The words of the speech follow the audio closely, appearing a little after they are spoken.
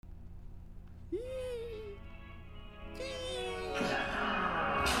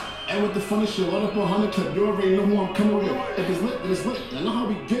And with the funny shit, run up 100 clip, you already know who I'm coming with. If it's lit, then it's lit. I know how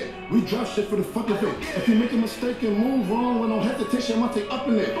we get. We drop shit for the fuck of it. If you make a mistake and move wrong with no hesitation, I might take up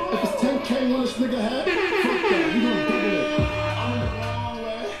in it. If it's 10K on this nigga head, fuck that, we gon' double it. I'm in the wrong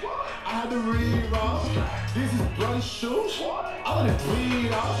way. I had to re-roll. These is bloody shoes. I let it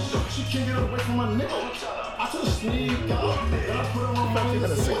bleed out. She can't get away from my nigga. I took a sneak out. Then I put her on my Gonna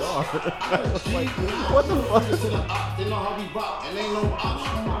list. sing off. What the fuck? They know how we rock, and ain't no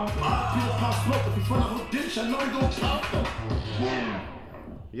option. Peter pop smoke, if you find out who did it, I know we gon' pop them.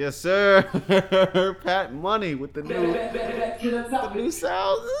 Yes, sir. Pat Money with the new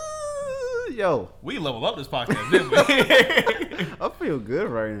sound. Yo, We leveled up this podcast, didn't we? I feel good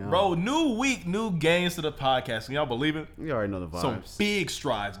right now. Bro, new week, new gains to the podcast. Can y'all believe it? You already know the vibes. Some big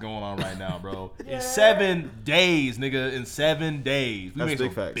strides going on right now, bro. In 7 days, nigga. In 7 days. We That's made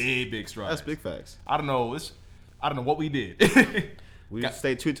big some facts. big strides. That's big facts. I don't know what we did. We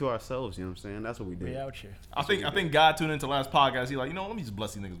stay true to ourselves, you know what I'm saying? That's what we did. We out here. I think God tuned into last podcast. He's like, let me just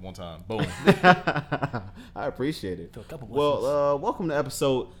bless these niggas one time. Boom. I appreciate it. Feel a couple Well, welcome to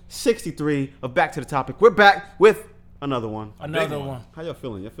episode 63 of Back to the Topic. We're back with another one. Another one. one. How y'all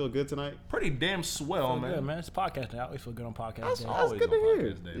feeling? Y'all feel good tonight? Pretty damn swell, Feel man. good, man. It's a podcast now. I always feel good on podcast That's, day. that's always good to on hear.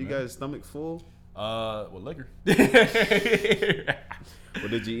 podcast day, You man. guys' stomach full? What liquor? Or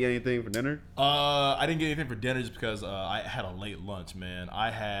did you eat anything for dinner? I didn't get anything for dinner just because I had a late lunch, man.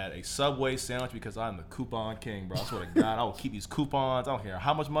 I had a Subway sandwich because I'm the coupon king, bro. I swear to God, I will keep these coupons. I don't care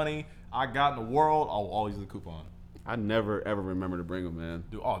how much money I got in the world. I will always use a coupon. I never ever remember to bring them, man.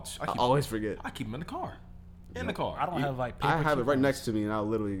 Dude, I always forget. I keep them in the car. In the car. I don't have like paper I have it right coupons. next to me, and I'll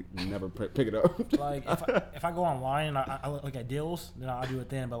literally never pick it up. Like if I go online and I look at deals, then I'll do it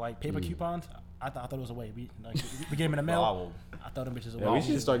then. But like paper coupons, I thought it was a way. We get them in the mail. I throw them bitches away. Yeah, we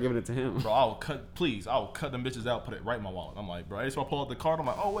should start giving it to him. Bro, I will cut them bitches out, put it right in my wallet. I'm like, bro, I just want to pull out the card. I'm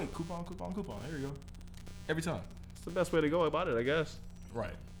like, oh wait, coupon. Here you go. Every time. It's the best way to go about it, I guess.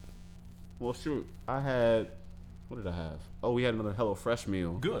 Right. Well, shoot, what did I have? Oh, we had another HelloFresh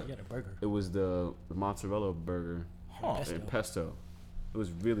meal. Good. Get a burger. It was the mozzarella burger Huh. and pesto. It was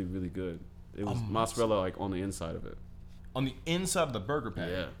really, really good. It was mozzarella like on the inside of it. On the inside of the burger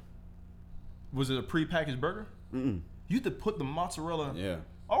patty. Yeah. Was it a prepackaged burger? Mm-mm. You had to put the mozzarella. Yeah.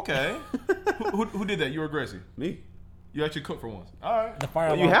 Okay. who did that? You or Gracie? Me. You actually cooked for once. All right. The fire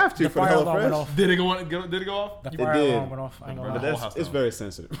Well, you alarm. have to the for fire alarm HelloFresh. went off. Did it go on? Did it go off? The You- fire did. alarm went off. I ain't gonna Bro, But lie. whole house it's down. very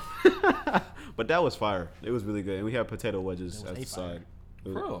sensitive. But that was fire. It was really good. And we had potato wedges It was as the a fire. side. It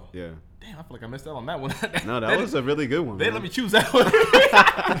was- For real? Yeah. Damn, I feel like I missed out on that one. No, that was a really good one. They man. let me choose that one.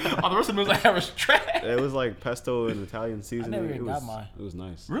 All the rest of them was like, I was trash. It was like pesto and Italian seasoning. never it even was, got mine. It was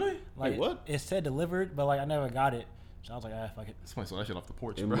nice. Really? Like, Wait, what? It said delivered, but like I never got it. So I was like, fuck it. Somebody saw that shit off the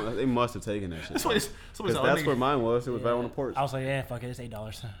porch, They, bro. they must have taken that shit. Somebody Because saw that's that where nigga. mine was. It was right on the porch. I was like, fuck it. It's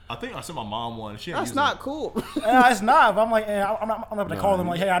 $8. I think I sent my mom one. She ain't That's using not it. cool. It's not. But I'm like, I'm not going to call them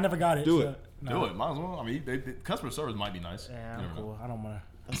like, hey, I never got it. Do So, it. no. Do it. Might as well. I mean, customer service might be nice. Yeah, You I'm never know. cool. I don't want to.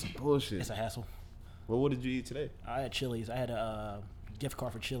 That's some bullshit. It's a hassle. Well, what did you eat today? I had Chili's. I had a gift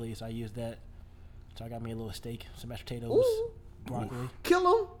card for Chili's. I used that. So I got me a little steak, some mashed potatoes, Ooh. broccoli,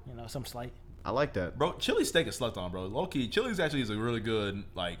 Kill him. some slight. I like that. Bro, Chili's steak is slept on, bro. Low key, Chili's actually is a really good,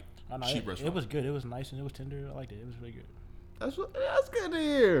 like, I know, cheap it restaurant. was good. It was nice and it was tender. I liked it. It was really good. That's good to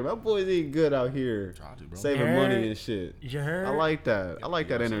hear. My boys eat good out here. Try to, bro. Saving Yeah. money and shit. You heard? I like that. I like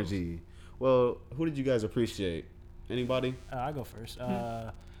that ourselves. energy. Well, who did you guys appreciate? Anybody? I go first.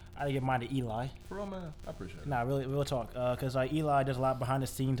 I give mine to Eli. For real, man. I appreciate it. Nah, really, real talk. Because like Eli does a lot behind the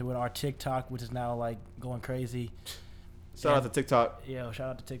scenes with our TikTok, which is now like going crazy. Shout out to TikTok. Yeah, shout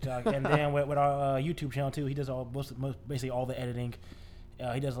out to TikTok. And then with our YouTube channel too, he does basically all the editing.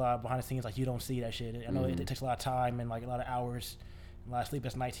 He does a lot behind the scenes, like you don't see that shit. I know it takes a lot of time and like a lot of hours, a lot of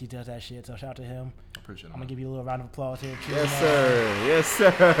sleepless nights. He does that shit. So shout out to him. I appreciate it. I'm gonna give you a little round of applause here. Too, Yes, man. sir. Yes,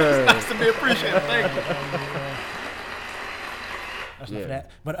 sir. Nice to be appreciated. Thank you. That's enough Yeah. for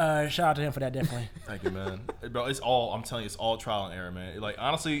that. But shout out to him for that, definitely. Thank you, man. Bro, I'm telling you, it's all trial and error, man. Like,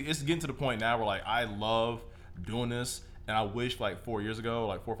 honestly, it's getting to the point now where, like, I love doing this, and I wish, like, 4 years ago,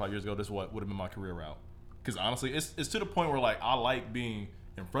 like 4 or 5 years ago, this would have been my career route. Because, honestly, it's to the point where, like, I like being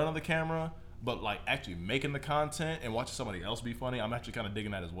in front of the camera, but, like, actually making the content and watching somebody else be funny, I'm actually kind of digging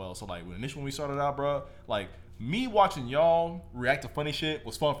that as well. So, like, initially when we started out, bro, like, me watching y'all react to funny shit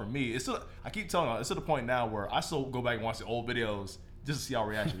was fun for me. It's still, I keep telling y'all, it's to the point now where I still go back and watch the old videos just to see y'all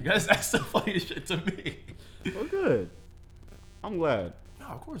reaction. Guys, that's the funniest shit to me. Well, good. I'm glad. No,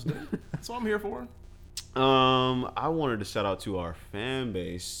 of course, dude. That's what I'm here for. I wanted to shout out to our fan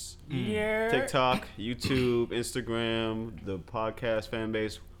base. Yeah. TikTok, YouTube, Instagram, the podcast fan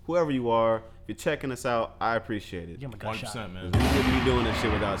base. whoever you are, if you're checking us out, I appreciate it. Give him a gunshot. 100%, man. We wouldn't be doing this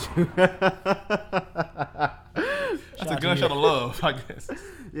shit without you. That's a gunshot of love, I guess.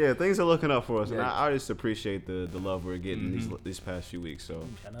 Yeah, things are looking up for us, and Yeah. I just appreciate the love we're getting these past few weeks. So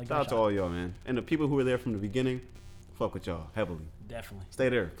Another shout out to gunshot. all y'all, man, and the people who were there from the beginning. Fuck with y'all heavily. Definitely. Stay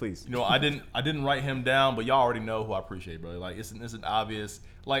there, please. You know, I didn't write him down, but y'all already know who I appreciate, bro. Like it's an obvious.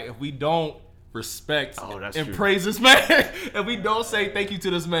 Like if we don't respect that's and true. praise this man, if we don't say thank you to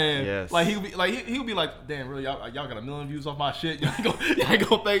this man, Yes. like he'll be like, damn, really, y'all got 1 million views off my shit. Y'all ain't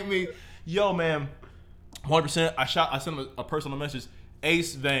gonna thank me, yo, man. 100%. I sent him a personal message.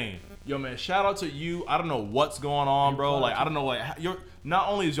 Ace Vane, yo, man, shout out to you. I don't know what's going on, bro. Like I don't know, like you're not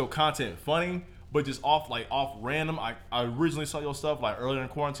only is your content funny, but just off random. I originally saw your stuff like earlier in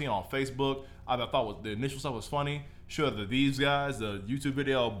quarantine on Facebook. I thought the initial stuff was funny. Sure, these guys, the YouTube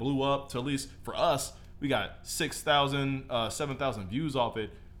video blew up to at least for us, we got 6,000, 7,000 views off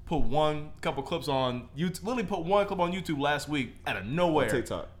it. Put couple clips on YouTube. Literally put one clip on YouTube last week out of nowhere. On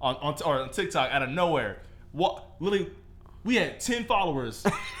TikTok. On TikTok out of nowhere. What? Literally, we had 10 followers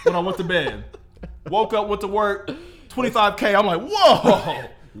when I went to bed. Woke up, went to work, 25K. I'm like, whoa.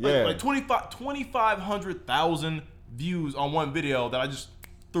 Yeah. Like 2,500,000 views on one video that I just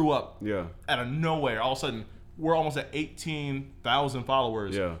threw up. Yeah. Out of nowhere. All of a sudden, we're almost at 18,000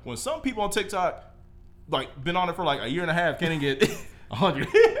 followers. Yeah. When some people on TikTok, like, been on it for like a year and a half, can't even get 100.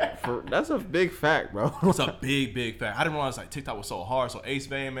 That's a big fact, bro. It's a big, big fact. I didn't realize like TikTok was so hard. So Ace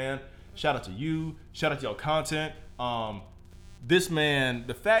Vane, man, shout out to you. Shout out to your content. This man,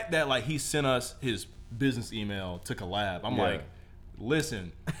 the fact that like he sent us his business email to collab, I'm Yeah. like,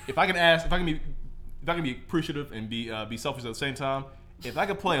 listen, if I can be appreciative and be selfish at the same time, if I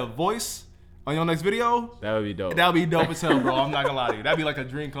could play a voice on your next video, That would be dope. that would be dope as hell, bro. I'm not gonna lie to you. That'd be like a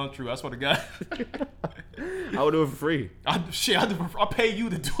dream come true. I swear to God. I would do it for free. I'll pay you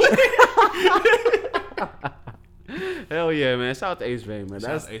to do it. Hell yeah, man. Shout out to Ace Vane, man.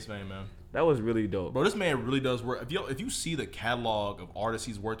 Shout out to Ace Vane, man. That was really dope. Bro, this man really does work. If you see the catalog of artists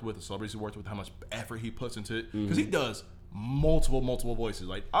he's worked with, the celebrities he's worked with, how much effort he puts into it, because he does multiple voices.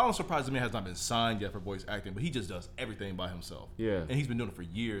 Like, I'm surprised the man has not been signed yet for voice acting, but he just does everything by himself. Yeah. And he's been doing it for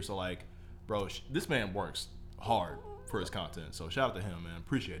years. So, like, bro, this man works hard for his content. So, shout out to him, man.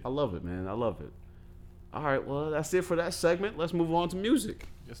 Appreciate it. I love it, man. I love it. All right, well, that's it for that segment. Let's move on to music.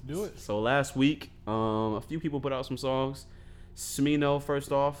 Let's do it. So last week, a few people put out some songs. Smino,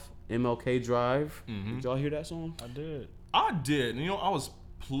 first off, MLK Drive. Did y'all hear that song? I did. I did. And, I was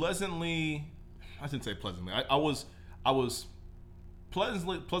pleasantly, I shouldn't say pleasantly. I was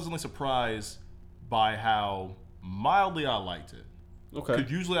pleasantly surprised by how mildly I liked it. Okay.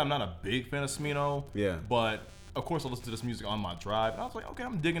 Because usually I'm not a big fan of Smino. Yeah. But of course I listen to this music on my drive. And I was like, okay,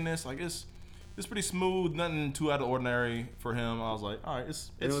 I'm digging this. Like it's pretty smooth, nothing too out of the ordinary for him. I was like, all right,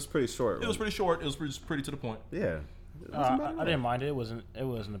 And it was pretty short. it was pretty short. It was pretty to the point. Yeah. I didn't mind it. It wasn't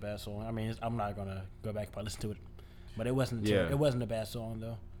a bad song. I mean, I'm not gonna go back if I listen to it, but it wasn't. Yeah. It wasn't a bad song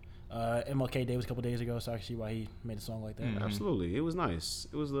though. MLK Day was a couple days ago, so I can see why he made a song like that. Absolutely. It was nice.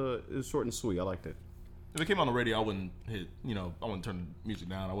 It was short and sweet. I liked it. If it came on the radio, I wouldn't hit. I wouldn't turn the music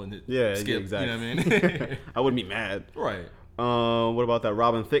down. I wouldn't hit. Yeah, skip. yeah, exactly. You know what I mean? I wouldn't be mad. Right. What about that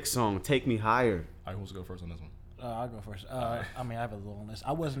Robin Thicke song, Take Me Higher? All right, who wants to go first on this one? I'll go first. I mean, I have a little list.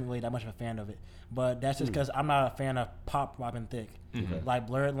 I wasn't really that much of a fan of it, but that's just because I'm not a fan of pop Robin Thicke. Like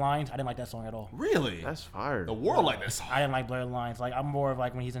Blurred Lines, I didn't like that song at all. Really? That's fire. The world like this. I didn't like Blurred Lines. Like I'm more of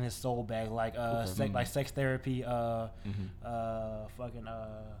like when he's in his soul bag, like like Sex Therapy, fucking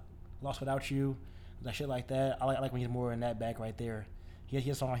Lost Without You, that shit like that. I like when he's more in that bag right there. He has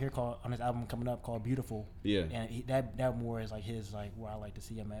a song here called on his album coming up called Beautiful. Yeah. And that more is like his like where I like to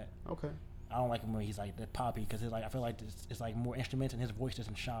see him at. Okay. I don't like him when he's like the poppy because I feel like it's like more instruments and his voice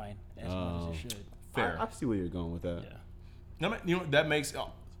doesn't shine as much as it should. Fair. I see where you're going with that. Yeah. That makes,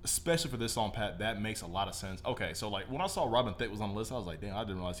 especially for this song, Pat, that makes a lot of sense. Okay, so like when I saw Robin Thicke was on the list, I was like, damn, I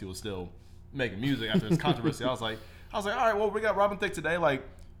didn't realize he was still making music after his controversy. I was like, all right, well, we got Robin Thicke today. Like,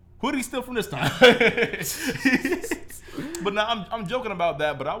 who did he steal from this time? But now I'm joking about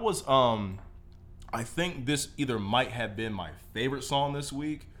that. But I was, I think this either might have been my favorite song this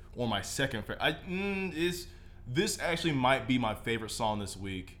week or my second favorite. This actually might be my favorite song this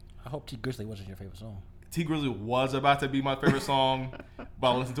week. I hope T Grizzly wasn't your favorite song. T Grizzly was about to be my favorite song,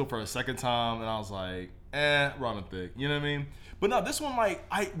 but I listened to it for a second time and I was like, Robin Thicke. You know what I mean? But no, this one, like,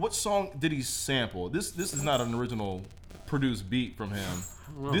 what song did he sample? This is not an original produced beat from him.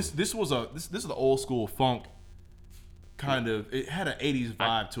 This is the old school funk kind of. It had an 80s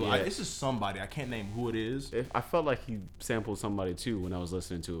vibe to it. Yeah. This is somebody, I can't name who it is. I felt like he sampled somebody too when I was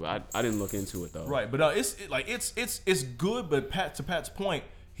listening to it. I didn't look into it though. Right, but it's good. But to Pat's point,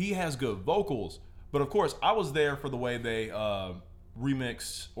 he has good vocals. But of course, I was there for the way they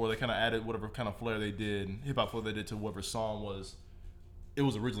remixed, or they kind of added whatever kind of flair they did, hip hop flair they did to whatever song it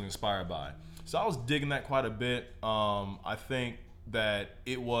was originally inspired by. So I was digging that quite a bit. I think that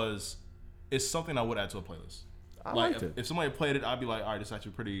it's something I would add to a playlist. I like liked it. If somebody played it, I'd be like, all right, this is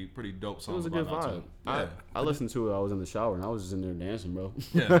actually pretty dope song. It was a good vibe. Yeah. I listened to it. I was in the shower and I was just in there dancing, bro.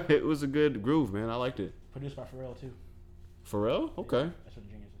 Yeah. It was a good groove, man. I liked it. Produced by Pharrell too. Pharrell? Okay. That's what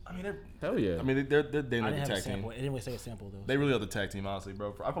the Genius is. I mean, Hell yeah. they're I the didn't have a tag team. sample. It didn't really say a sample though. They really are the tag team, honestly,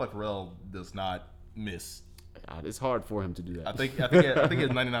 bro. I feel like Pharrell does not miss. God, it's hard for him to do that. I think he has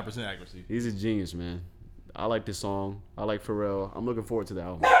 99% accuracy. He's a genius, man. I like this song. I like Pharrell. I'm looking forward to the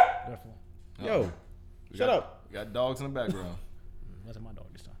album. Definitely. Yo, shut up. We got dogs in the background. Wasn't my dog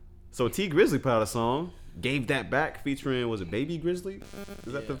this time. So T Grizzly put out a song, Gave That Back, featuring, was it Baby Grizzly?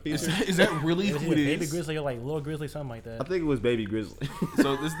 Is that the feature? Is that really It was who either it Baby is? Grizzly or like Little Grizzly, something like I that. think it was Baby Grizzly.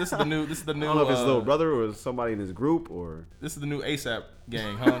 So this is the new I don't know if it's his little brother or somebody in his group or. This is the new ASAP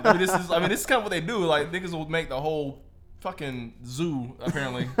gang, huh? I mean, this is kind of what they do. Like niggas will make the whole fucking zoo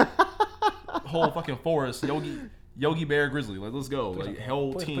apparently, whole fucking forest. Yogi Bear Grizzly. Like let's go. Like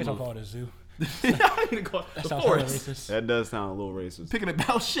whole Please team. don't call it a zoo. I need to call it That the sounds really forest. racist. That does sound a little racist. Picking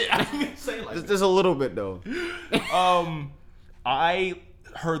about shit. I didn't even say it like Just a little bit though. I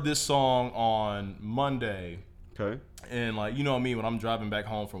heard this song on Monday, Okay. and like you know me, when I'm driving back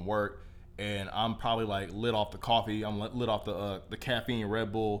home from work, and I'm probably like lit off the coffee, I'm lit off the caffeine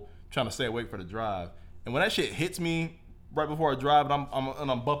Red Bull, trying to stay awake for the drive. And when that shit hits me right before I drive, and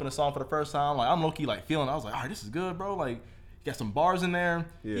I'm bumping the song for the first time, like I'm low key like feeling. I was like, all right, this is good, bro. Like you got some bars in there.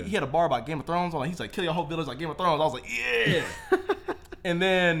 Yeah. He had a bar about Game of Thrones. He's like, kill your whole village like Game of Thrones. I was like, yeah. And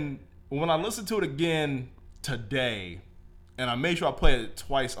then when I listened to it again today, and I made sure I played it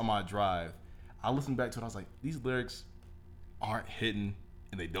twice on my drive, I listened back to it. I was like, these lyrics aren't hitting,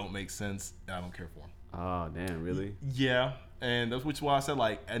 and they don't make sense, and I don't care for them. Oh damn, really? Yeah, and that's which is why I said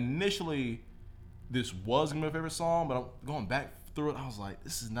like initially this was gonna be my favorite song, but I'm going back through it. I was like,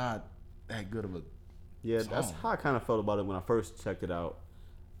 this is not that good of a. Yeah, that's song. how I kind of felt about it when I first checked it out.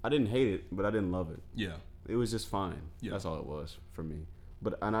 I didn't hate it, but I didn't love it. Yeah. It was just fine. Yeah. That's all it was for me.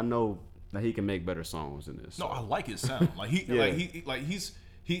 And I know that he can make better songs than this. No, so. I like his sound. Like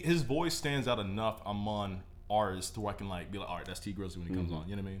his voice stands out enough among artists to where I can like be like, all right, that's T Grizzly when he comes on.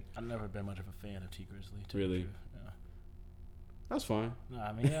 You know what I mean? I've never been much of a fan of T Grizzly. Really? Yeah. That's fine. No,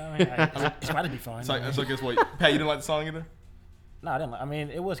 I mean, it's got to be fine. So guess what? Pat, you didn't like the song either? No, I didn't. I mean,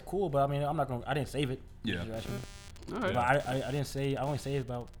 it was cool, but I mean, I didn't save it. Yeah. if you ask me. All right. But I didn't say. I only saved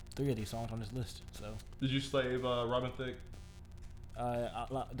about 3 of these songs on this list. So Did you save Robin Thicke?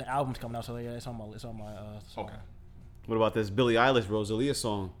 the album's coming out, so yeah, it's on my song. Okay. What about this Billie Eilish Rosalia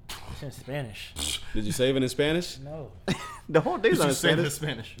song? It's in Spanish. Did you save it in Spanish? No, The whole thing's Did on you save it in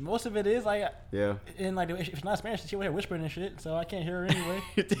Spanish. Spanish? most of it is like, Yeah. and like if it's not Spanish, she was here whispering and shit, so I can't hear her anyway.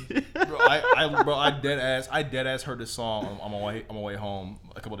 Bro, I dead ass heard this song on my way home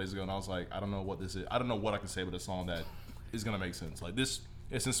a couple days ago, and I was like, I don't know what this is. I don't know what I can say with a song that is gonna make sense. Like this,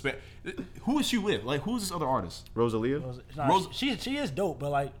 it's in Spanish. Who is she with? Like, who's this other artist? Rosalia? Nah, she is dope,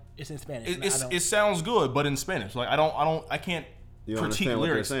 but like it's in Spanish. It sounds good, but in Spanish. Like I can't You don't critique understand what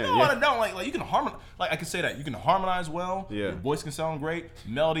they're lyrics. saying, No, yeah. I don't. Like you can harmonize. Like I can say that you can harmonize well. Yeah. Your voice can sound great.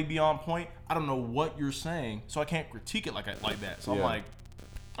 Melody be on point. I don't know what you're saying, so I can't critique it like that. So I'm Yeah. like,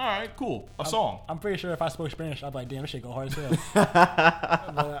 all right, cool, a song. I'm pretty sure if I spoke Spanish, I'd be like, damn, this shit go hard as hell.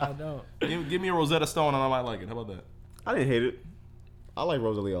 But I don't. Give me a Rosetta Stone and I might like it. How about that? I didn't hate it. I like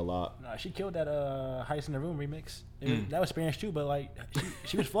Rosalia a lot. Nah, she killed that Heist in the Room remix. That was Spanish too, but like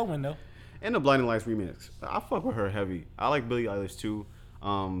she was flowing though. And the Blinding Lights remix. I fuck with her heavy. I like Billie Eilish too.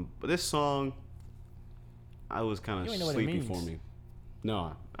 But this song, I was kind You of ain't know what it sleepy means. for me.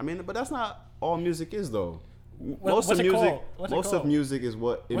 No, I mean, but that's not all music is though. What's Most of it music, called? What's it most of called? music is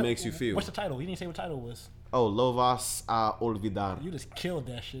what it makes you feel. What's the title? You didn't say what title was. Oh, lo vas a olvidar. You just killed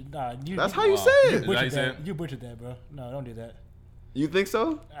that shit. Nah, That's how you say Is it. that how you butchered say that. it? You butchered that, bro. No, don't do that. You think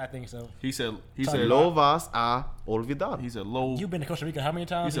so? I think so. He said Lo vas a olvidar. he said low. You've been to Costa Rica how many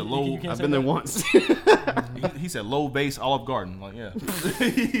times? He said You- low- you can't I've say been there that? once. He said low bass Olive Garden. Like yeah.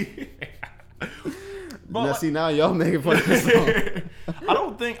 But Now like, see, now y'all making fun of this song. I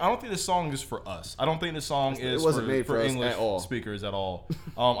don't think this song is for us. I don't think this song is wasn't made for us English at all. speakers at all.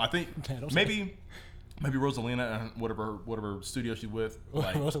 I think Yeah, don't say maybe Rosalina and whatever studio she's with,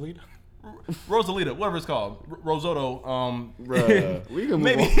 like Rosalita. Rosalita, whatever it's called, Rosoto. Bruh, we can move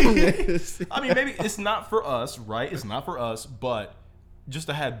maybe. on from this. I mean, maybe it's not for us, right? It's not for us, but just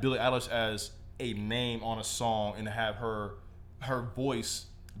to have Billie Eilish as a name on a song and to have her voice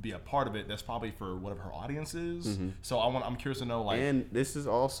be a part of it, that's probably for whatever her audience is. So I'm curious to know, like, And this is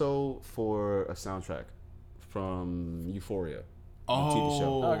also for a soundtrack from Euphoria. TV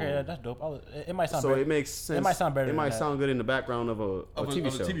show. Okay, that's dope. It might sound. So better. it makes sense. It might sound better. It than might that. sound good in the background of a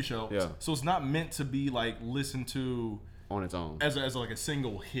TV show. TV show. Yeah, So it's not meant to be like listened to on its own. as like a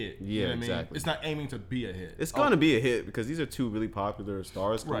single hit. Yeah, You know what I mean? exactly. It's not aiming to be a hit. It's gonna be a hit because these are two really popular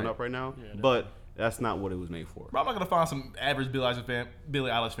stars coming Right. up right now. But that's not what it was made for. Bro, I'm not gonna find some average Billie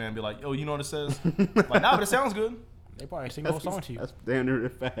Eilish fan and be like, yo, you know what it says? Like, nah, but it sounds good. They probably sing the whole song to you. That's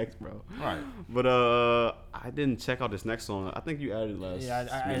standard facts, bro. Right. But I didn't check out this next song. I think you added last. Yeah,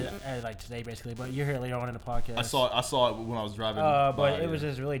 I added like today basically, but you're here later on in the podcast. I saw it when I was driving. But by, it was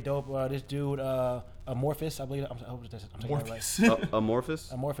just really dope. This dude, Amorphous, I believe. I hope I'm saying that right. Morpheus.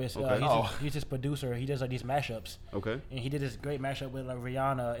 Amorphous. Amorphous. Okay. He's this producer. He does like these mashups. Okay. And he did this great mashup with like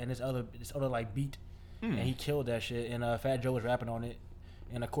Rihanna and this other like beat, and he killed that shit. And Fat Joe was rapping on it,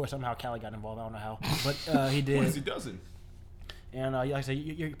 and of course somehow Khaled got involved. I don't know how, but he did. What is he doing? And like I said,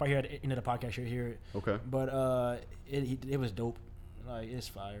 you're probably here at the end of the podcast. You'll hear it. Okay. But it was dope. Like it's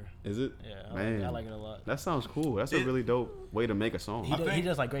fire. Is it? Yeah, Man, I like it a lot. that sounds cool. That's a really dope way to make a song. He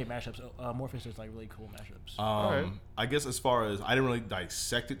does like great mashups. Morpheus does like really cool mashups. Alright. I guess as far as I didn't really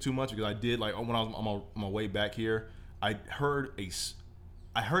dissect it too much because I did like when I was on my way back here, I heard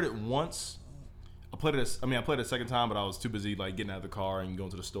it once. I played it a second time, but I was too busy like getting out of the car and going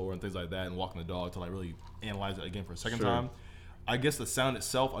to the store and things like that and walking the dog to like really analyze it again for a second Sure. time. I guess the sound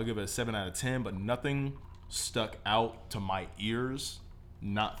itself, I'll give it a 7 out of 10, but nothing stuck out to my ears.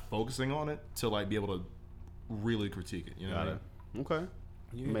 Not focusing on it to like be able to really critique it. You know what I mean? Okay.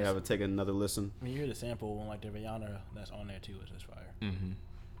 You may have to take another listen. I mean, you hear the sample on like the Rihanna that's on there too. It's just fire.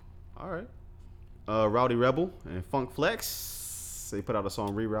 All right. Rowdy Rebel and Funk Flex. They put out a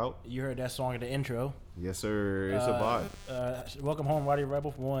song Reroute. You heard that song in the intro. Yes, sir. It's a vibe. Welcome home, Roddy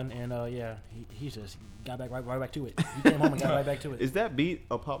Rebel for one, and yeah, he just got back right back to it. He came home and got right back to it. Is that beat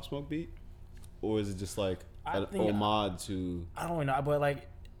a Pop Smoke beat, or is it just like an homage to? I don't really know, but like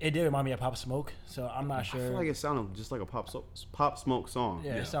it did remind me of Pop Smoke, so I'm not sure. I feel like it sounded just like a Pop Smoke song.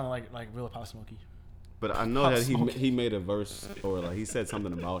 Yeah, it sounded like real Pop Smokey. But I know that he made a verse or like he said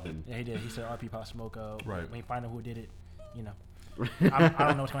something about him. Yeah, he did. He said RP Pop Smoke. Right. When you find out who did it, you know. I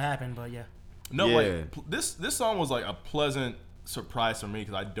don't know what's gonna happen, but yeah. No, Yeah. like this song was like a pleasant surprise for me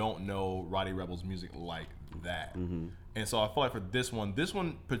because I don't know Roddy Rebel's music like that, and so I feel like for this one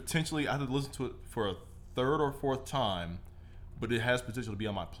potentially I have to listen to it for a third or fourth time, but it has potential to be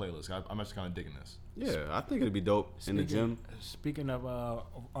on my playlist. I'm actually kind of digging this. Yeah, I think it'd be dope in the gym. Speaking of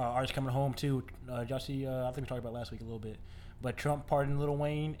artists coming home too, y'all see? I think we talked about last week a little bit, but Trump pardoned Lil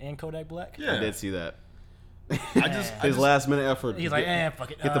Wayne and Kodak Black. Yeah, I did see that. His last minute effort. He's like,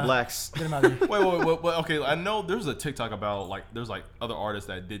 fuck it. Get the blacks. Get him out of here. wait. Okay, I know there's a TikTok about like there's like other artists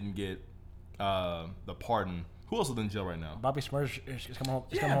that didn't get the pardon. Who else is in jail right now? Bobby Smurge is coming home.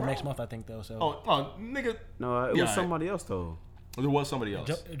 He's coming home next month, I think, though. So. Oh, nigga. No, it Yeah, was somebody else though. There was somebody else.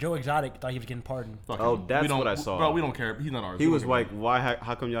 Joe Exotic thought he was getting pardoned. Fuck Oh, him. that's We don't- what I saw. Bro, we don't care. He's not ours. He We was don't like, care. "Why?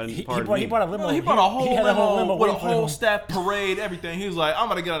 How come y'all didn't He pardon brought me?" a limo. He brought a whole had limo with a waiting for whole him. staff parade, everything. He was like, "I'm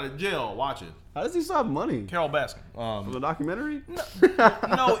gonna get out of jail. Watch it." How does he still have money Carol Baskin. from the documentary?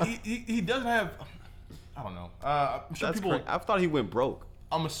 No, he doesn't have. I don't know. I'm sure That's people. crazy. I thought he went broke.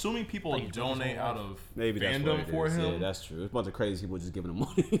 I'm assuming people donate out of Maybe that's what fandom it for is. him. Yeah, that's true. It's a bunch of crazy people just giving him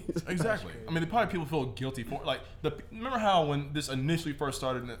money. Exactly. I mean, probably people feel guilty for like remember how when this initially first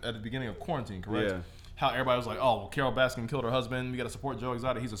started at the beginning of quarantine, correct? Yeah. How everybody was like, "Oh, well, Carol Baskin killed her husband. We got to support Joe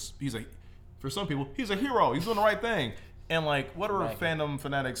Exotic. He's a for some people, he's a hero. He's doing the right thing." And like, whatever fandom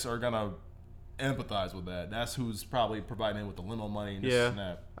fanatics are gonna empathize with that. That's who's probably providing him with the limo money and this and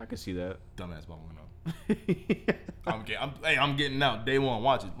that. I can see that. Dumbass bubbling up. I'm getting out day one.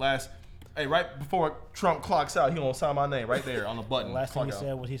 Watch it. Right before Trump clocks out, he gonna sign my name right there on the button. The last thing he Clock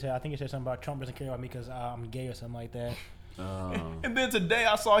out. said, I think he said something about Trump doesn't care about me because I'm gay or something like that. And then today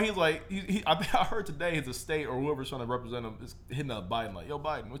I saw he's like, I heard today his estate or whoever's trying to represent him is hitting up Biden like, "Yo,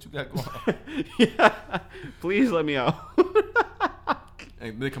 Biden, what you got going on?" Yeah. Please let me out.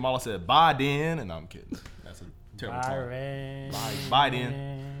 And then Kamala said, "Biden," and I'm kidding. That's a terrible time.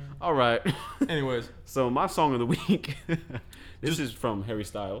 Biden. All right. Anyways, So my song of the week. This is from Harry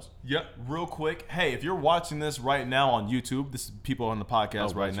Styles. yep. Real quick, hey, if you're watching this right now on YouTube, this is people on the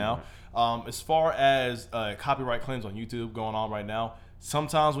podcast right watching, now. As far as copyright claims on YouTube going on right now,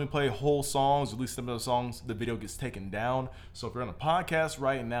 sometimes when we play whole songs, at least some of the songs, the video gets taken down. So if you're on a podcast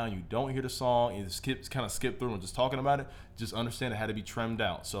right now and you don't hear the song and you kind of skip through and just talking about it, just understand it had to be trimmed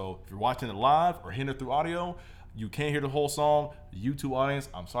out. So if you're watching it live or hearing it through audio, you can't hear the whole song. The YouTube audience,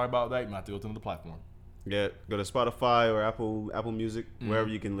 I'm sorry about that. You might have to go to another platform. Yeah, go to Spotify or Apple Music, wherever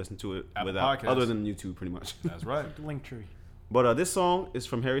you can listen to it Apple without Podcasts. other than YouTube, pretty much. That's right. The link tree. But this song is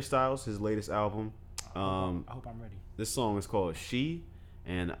from Harry Styles, his latest album. I hope I'm ready. This song is called She,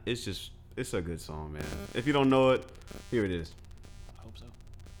 and it's a good song, man. If you don't know it, here it is. I hope so.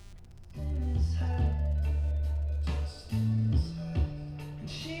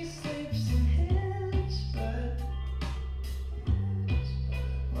 She sleeps in his bed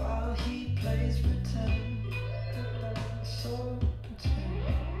while he plays pretend. So pretend.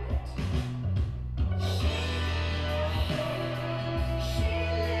 She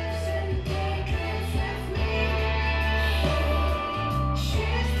lives in daydreams with me.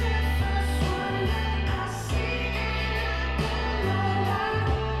 She's the first one that I see, and I don't know why.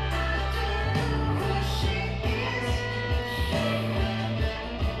 I don't know who she is.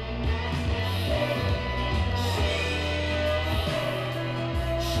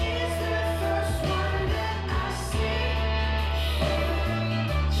 She's the first one that I see.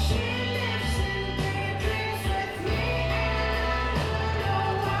 She lives in daydreams with me, and I don't know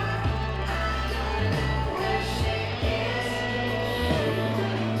why. I don't know where she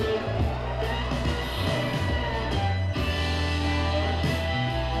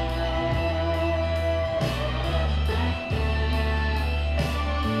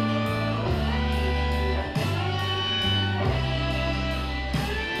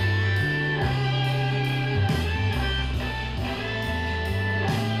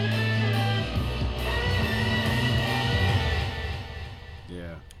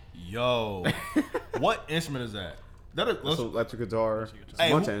Yeah. Yo, what instrument is that? It's electric guitar. It's a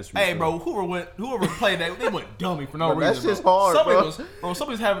Hey, bunch of instruments. hey, bro, whoever played that, they went dummy for no Bro, that reason. shit's bro. hard,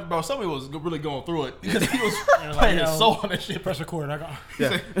 Somebody was really going through it because he was playing his soul on that shit. Press record. I got.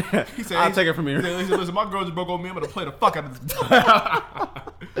 Yeah. He said, I'll take it from here. He said, listen, my girl just broke on me. I'm gonna play the fuck out of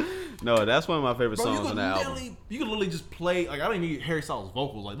this. No, that's one of my favorite Bro, songs on that album. you could literally just play. Like I don't need Harry Styles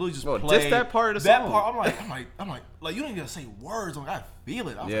vocals. Like literally just Bro, play just that part of the that song. part. I'm like, you don't even gotta say words. Like I feel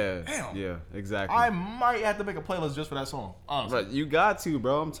it. I was Yeah. like, damn. Yeah, exactly. I might have to make a playlist just for that song. Honestly, But you got to,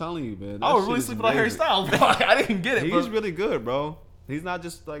 bro. I'm telling you, man. I was really sleeping on Harry Styles. Bro. I didn't get it. He's But really good, bro. He's not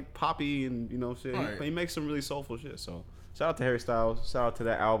just like poppy and shit. Right. He makes some really soulful shit. So shout out to Harry Styles. Shout out to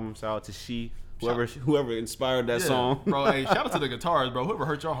that album. Shout out to She. Whoever inspired that yeah, song. bro. Hey, shout out to the guitars, bro. Whoever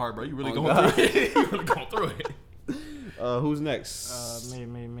hurt your heart, bro. You really Oh, going God. through it. You really going through it. Who's next?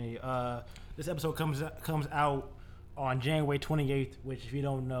 Me. This episode comes out on January 28th, which, if you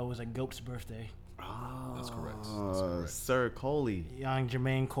don't know, is a goat's birthday. That's correct. Sir Coley. Young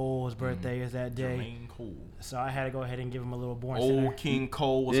Jermaine Cole's birthday is that day. Jermaine Cole. So I had to go ahead and give him a little born Old sinner. King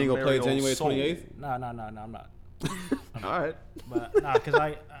Cole was You ain't a gonna play very old January soul. 28th? No, I'm not. All right. But nah, because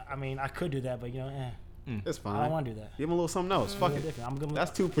I mean, I could do that, but It's fine. I don't want to do that. Give him a little something else. Fuck Little it. different. I'm gonna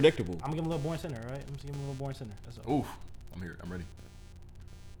That's too predictable. I'm gonna give him a little born sinner, right? I'm just giving him a little born sinner. That's all. Oof. I'm here. I'm ready.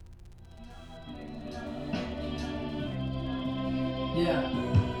 Yeah.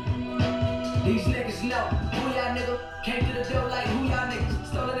 These niggas know who y'all nigga came to the door like who y'all niggas.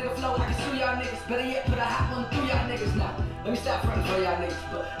 Stole a nigga flow, I can sue y'all niggas. Better yet, put a hot one through y'all niggas now. Let me stop frontin' for y'all niggas,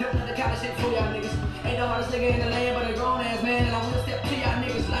 but don't let the kind of shit fool y'all niggas. Ain't the hardest nigga in the land, but a grown ass man, and I will step to y'all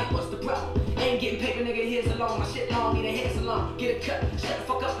niggas like what's the problem? Ain't getting paper, nigga. Here's along, my shit long, get a head salon, get a cut. Shut the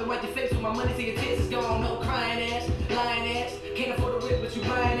fuck up and wipe your face with my money till your tears is gone. No crying ass, lying ass, can't afford a whip, but you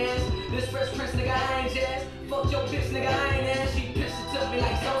buying ass. This Fresh Prince nigga, I ain't jazz. Fuck your bitch, nigga, I ain't ass. She pissed it to me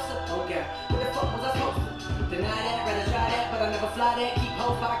like Sosa. Okay, what the fuck was I supposed to? Deny that, rather try that, but I never fly that. Keep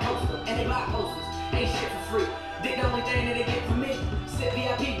hoes by the coaster, and they buy posters. Ain't shit for free. Dick the only thing that they get from me. Sip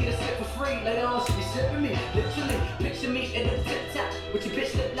VIP, get a sip for free. Later on, she be sipping me. Literally, picture me at the tip top. With your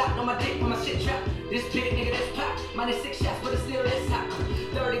bitch lip locked on my dick when my shit drop. This big nigga, this pop. Minus 6 shots, but it's still this hot.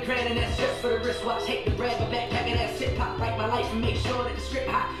 30 grand and that's just for the wristwatch. Hate the bread, but backpacking that hip hop. Write my life and make sure that the script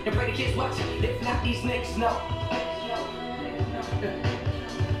hot. And pray the kids watch. If not, these niggas know.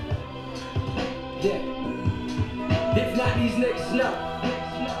 Yeah. If not, these niggas know.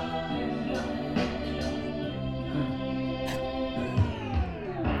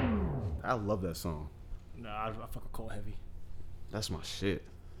 I love that song. Nah, I fuck with Cole heavy. That's my shit.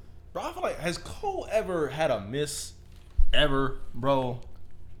 Bro, I feel like, has Cole ever had a miss? Ever, bro?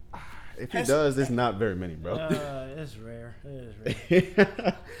 If he does, there's not very many, bro. It's rare. It is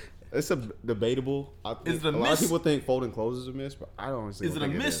rare. It's a debatable. I think, Is it a a lot of miss? people think folding clothes is a miss, but I don't honestly Is it a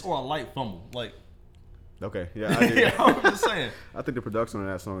think miss is. or a light fumble? Like, Okay, yeah, I, do. yeah, I'm just saying. I think the production on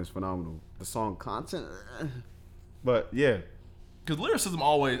that song is phenomenal. The song content, but yeah, Because lyricism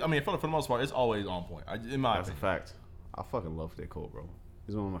always, I mean, for the most part, it's always on point. In my that's a opinion. fact. I fucking love J. Cole, bro.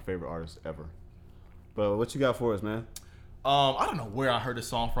 He's one of my favorite artists ever. But what you got for us, man? I don't know where I heard this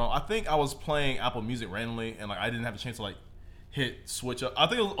song from. I think I was playing Apple Music randomly, and like I didn't have a chance to like hit switch up. I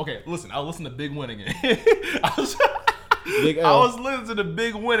think it was, okay. Listen, I'll listen to Big Win again. I was listening to the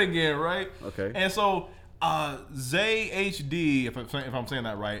Big Win again, right? Okay. And so Zay HD, if I'm saying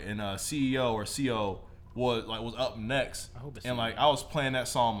that right, and CEO or CO was up next, and like I was playing that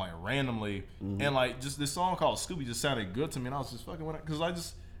song like randomly, and like just this song called Scooby just sounded good to me, and I was just fucking with it because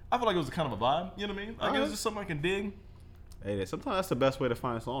I feel like it was kind of a vibe. You know what I mean? Like it was just something I can dig. Hey, sometimes that's the best way to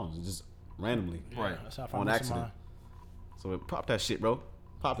find songs, just randomly, Right? That's how I find on most of accident. mine. So pop that shit, bro.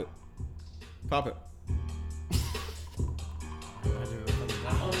 Pop it. Pop it.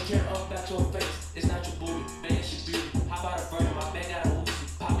 I only care about your face. It's not your booty, man, it's your beauty. How about a bird in my bag? Got a woozy.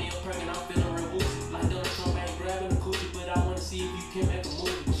 Pop me a perk and I'm feeling real woozy. Like Donald Trump ain't grabbing a coochie, but I wanna see if you can make a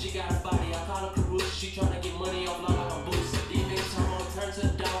movie. She got a body, I call her Caruso. She tryna get money off like I'm boost. These niggas time I'ma turn to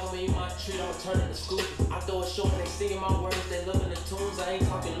the dog. I mean, my treat, I'ma turn it to school. I throw a short, they singing my words, they loving the tunes. I ain't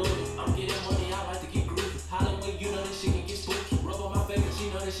talking loony. I'm getting money, I like to get groovy. Holla when you know this shit can get spooky. Rub on my face and she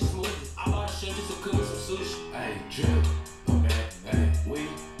know that she smooth. I bought a shirt just to cook some sushi. Hey, drip, I'm back, hey, we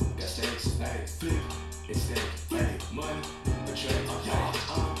got sex, hey, flip, it's that, hey, money, a track,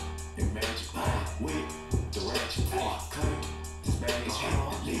 and magic, hey, we, the ratchet, hey, cut, this bag is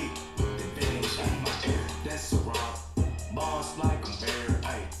hot, lead, the bench, hey, my ear, that's a rock, boss like a bear,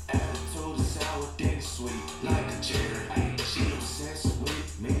 hey, attitude is sour, then it's sweet, like a cherry, hey, she obsessed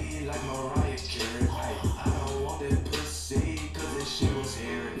with me like Mariah Carey, hey, I don't want that pussy, cause that shit was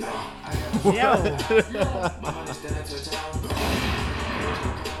hairy, like, I got Yo. my money standing to the town.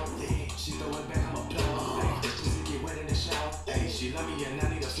 She throw it back, I'm a blow. Hey, pussy get wet in the shower. Hey, she love me and I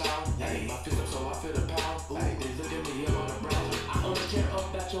need a flower. Hey, my fist up so I feel the power. Hey, they look at me up on the browser. I only care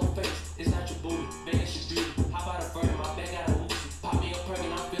about your face. It's not your booty, man, it's your beauty. How about a bird in my bag? Got a woozy. Pop me a perk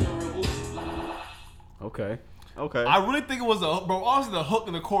and I'm feeling real woozy. La la la la. Okay. Okay. I really think it was bro. Honestly, the hook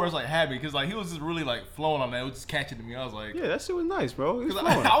in the chorus like had me because like he was just really like flowing on that. It was just catching to me. I was like, yeah, that shit was nice, bro. It was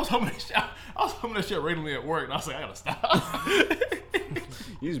because flowing. I was humming that shit. I was humming that shit randomly at work, and I was like, I gotta stop.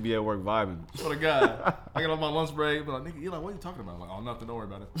 You used to be at work vibing. What a guy. I got on my lunch break, but like, nigga, you're like, what are you talking about? I'm like, oh, nothing. Don't worry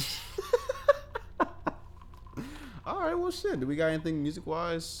about it. All right, well, shit. Do we got anything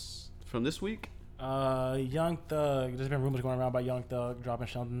music-wise from this week? Young Thug. There's been rumors going around about Young Thug dropping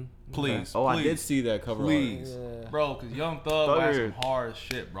something. Please. Oh, please, I did see that cover Please, Yeah. bro, because Young Thug Thugger. has some hard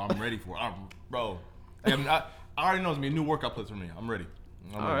shit, bro. I'm ready for it. Bro, I already know it's gonna be a new workout place for me. I'm ready.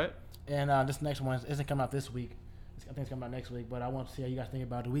 art. All right. And this next one isn't coming out this week. I think it's coming out next week. But I want to see how you guys think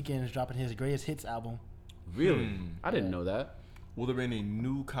about it. The Weeknd is dropping his greatest hits album. Really? I didn't know that. Will there be any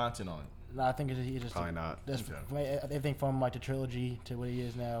new content on it? No, I think it's just Probably not. That's everything from like the trilogy to what he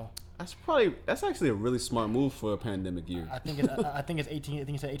is now. That's actually a really smart move for a pandemic year. I think it's 18. I think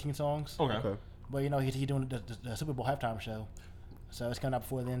he said 18 songs. Okay. Okay. But you know he's doing the Super Bowl halftime show, so it's coming out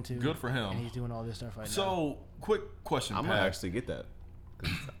before then too. Good for him. And he's doing all this stuff right now. So, quick question, I'm Pat. gonna actually get that.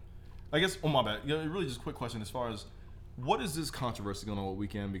 I guess, oh my bad. Yeah, really just a quick question as far as what is this controversy going on with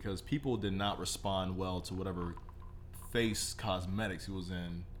Weeknd? Because people did not respond well to whatever face cosmetics he was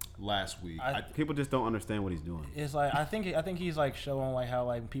in last week. People just don't understand what he's doing. It's like I think he's like showing like how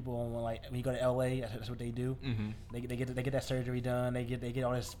like people like when you go to LA, that's what they do. Mm-hmm. They get that surgery done. They get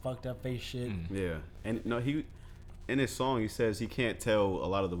all this fucked up face shit. Yeah, and no, he in his song he says he can't tell a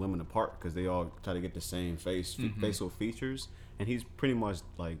lot of the women apart because they all try to get the same facial features, and he's pretty much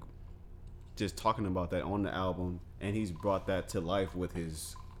like just talking about that on the album, and he's brought that to life with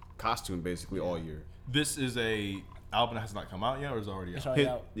his costume basically all year. This is a album that has not come out yet, or is it already It's out? already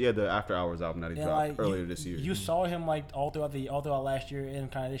out. Yeah, the After Hours album that he And dropped like earlier this year. you saw him like all throughout last year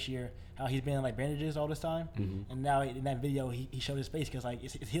and kind of this year how he's been in like bandages all this time, and now in that video he showed his face because like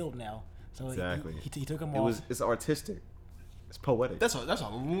it's healed now. So Exactly. he took him off. It's artistic. It's poetic. That's a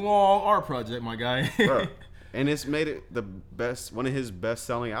long art project, my guy. Bro. And it's made it one of his best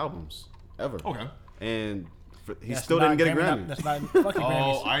selling albums ever. Okay. And he That's still not didn't get a Grammy Grammy. That's not fucking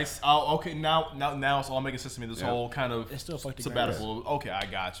Grammys. Okay. Now it's all making sense to me. This Yeah. whole kind of It's still fucking sabbatical. Okay, I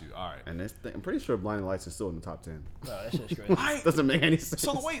got you. All right. And I'm pretty sure Blinding Lights is still in the top 10. Bro, that shit's crazy. Doesn't make any sense.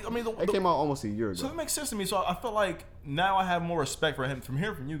 So the way, I mean, It came out almost a year So ago. that makes sense to me. So I feel like now I have more respect for him. From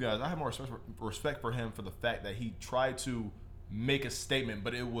hearing from you guys, I have more respect for him for the fact that he tried to make a statement,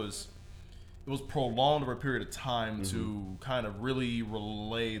 but it was prolonged over a period of time to kind of really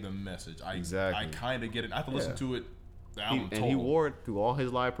relay the message. Exactly. I kind of get it. I have to listen Yeah. to it. The album And he wore it through all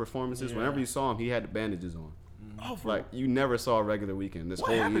his live performances. Yeah. Whenever you saw him, he had the bandages on. Oh, for Like, you never saw a regular Weekend this what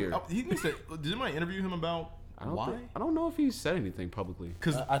whole happened? year. He needs to. Did anybody interview him about? I don't know if he said anything publicly.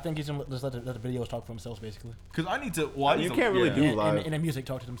 Because I think he's gonna just let the videos talk for themselves, basically. I need to. Well, You can't really do live. And the music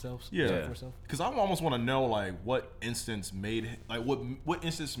talk to themselves. Yeah. Talk for itself. Because I almost want to know like what instance made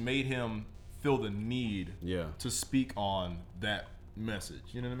him feel the need to speak on that message.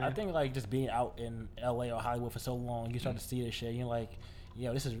 You know what I mean? I think like just being out in LA or Hollywood for so long, you start to see this shit. You're like,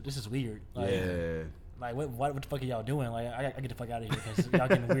 yo, this is weird. Like, Yeah. Like what the fuck are y'all doing? Like I get the fuck out of here because y'all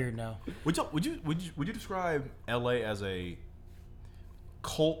getting weird now. Would you describe LA as a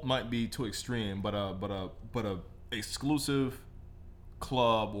cult? Might be too extreme, but a exclusive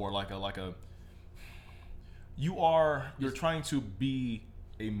club or like a you're trying to be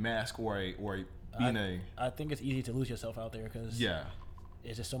a mask or I think it's easy to lose yourself out there because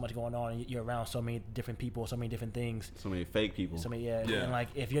it's just so much going on. And you're around so many different people, so many different things, So many fake people. And like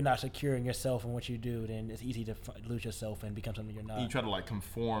if you're not secure in yourself and what you do, then it's easy to lose yourself and become something you're not. You try to like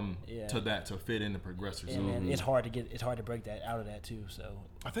conform to that to fit in the progressors. And it's hard to break that out of that too. So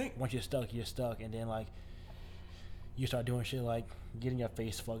I think once you're stuck, and then like you start doing shit like getting your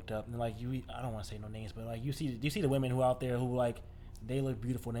face fucked up, and like I don't want to say no names, but like you see the women who out there who like they look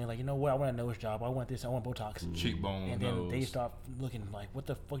beautiful, and they're like, you know what, I want a nose job, I want this, I want Botox, cheekbone, and then nose. they start looking like, what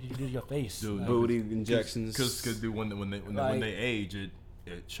the fuck did you do to your face? Dude, like, Booty injections. Because when they age, it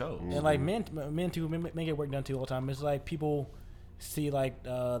shows. and like men get work done too all the time. It's like people see like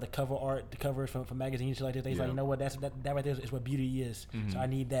the cover art, the covers from magazines, shit like that. They like, you know what, that right there is what beauty is. So I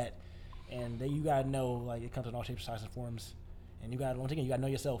need that, and then you gotta know like it comes in all shapes, sizes, and forms, and you gotta know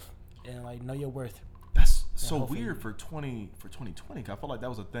yourself and like know your worth. That's so weird for 2020. I felt like that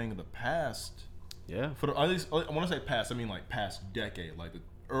was a thing in the past. Yeah. For at least when I say past, I mean like past decade, like the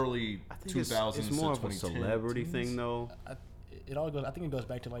early 2000s. It's more of a celebrity thing though. I think it goes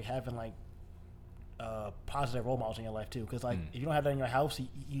back to like having like positive role models in your life too. Because like if you don't have that in your house,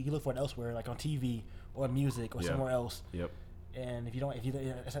 you look for it elsewhere, like on TV or music or somewhere else. Yep. And if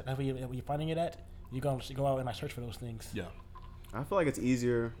that's where you're finding it at, you're gonna go out and like search for those things. Yeah. I feel like it's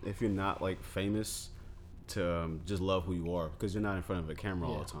easier if you're not like famous to just love who you are because you're not in front of a camera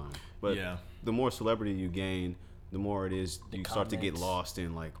all the time. But the more celebrity you gain, the more it is you start to get lost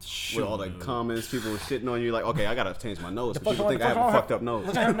in like with all the comments, people shitting on you. Like, okay, I gotta change my nose. People think I have a fucked up nose.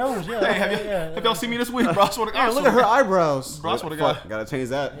 Look at her nose. Yeah. Hey, have y'all seen me this week, bro? Look at her eyebrows. Bro, I swear to God. Gotta change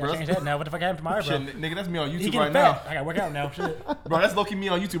that. Yeah, change that now. What the fuck happened to my eyebrow? Shit, nigga, that's me on He YouTube getting right fat. now. I gotta work out now. Shit. Bro, that's low-key me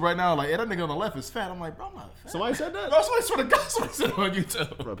on YouTube right now. Like, hey, that nigga on the left is fat. I'm like, bro, I'm not fat. Somebody said that? Bro, somebody swear to God, somebody said it on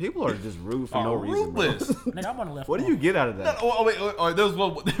YouTube. Bro, people are just rude for no reason. Ruthless. Nigga, I'm on the left. What do you get out of that? Wait, there's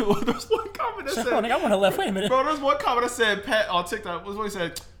one comment that said, Oh, nigga, I'm on the left. Wait a minute. bro, there's one comment that said, Pat on TikTok, was what he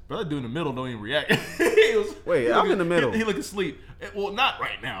said, bro, that dude in the middle don't even react. Wait, I'm in the middle. He look asleep. Well, not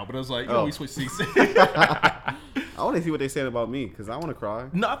right now, but I was like, yo, we switched seats. I want to see what they said about me because I want to cry.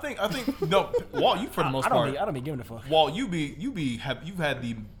 No, I think no, Walt, you for the most part. I don't be giving a fuck. Walt, you've had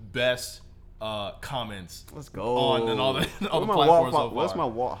the best comments. Let's go on all the platforms so far. What's my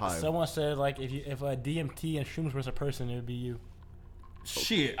Walt hype? Someone said like if DMT and shrooms was a person, it would be you.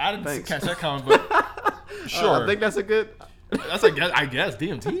 Shit, I didn't Thanks. catch that comment, but sure. I think that's a good. That's I guess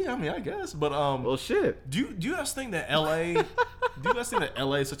DMT. I mean, I guess, but Well, shit. Do you guys think that LA? Do you guys think that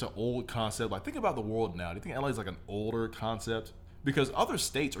LA is such an old concept? Like, think about the world now. Do you think LA is like an older concept? Because other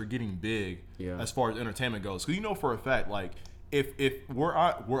states are getting big as far as entertainment goes. Because you know for a fact, like if where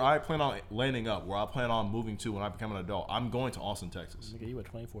I plan on landing up, where I plan on moving to when I become an adult, I'm going to Austin, Texas. Nigga, you were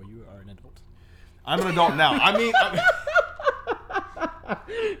 24. You are an adult. I'm an adult now. I mean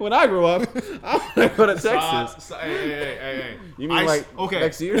When I grow up, I'm gonna go to Texas. Hey. You mean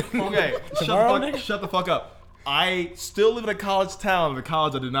next year? Okay. Shut the fuck up. I still live in a college town, a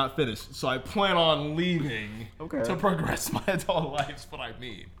college I did not finish, so I plan on leaving to progress my adult life. Is what I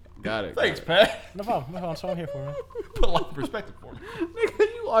mean. Got it. Thanks, Pat. No problem. That's what I'm here for, man. Put a lot of perspective for me.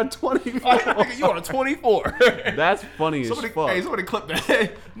 Nigga, you are 24. Nigga, you are 24. That's funny as fuck. Hey, somebody clip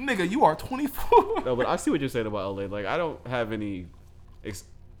that. Nigga, you are 24. No, but I see what you're saying about LA. Like, I don't have any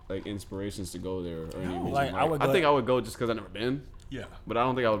inspirations to go there or any reason. Like, I think I would go just because I've never been. Yeah. But I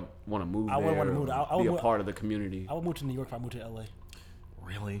don't think I would want to move there. I wouldn't want to move. I be would a part of the community. I would move to New York if I moved to LA.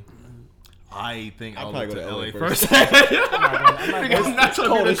 Really? I think I'll probably go to go LA to LA first. I'm not going to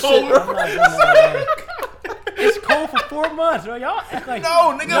LA. It's cold for 4 months, bro. Y'all act like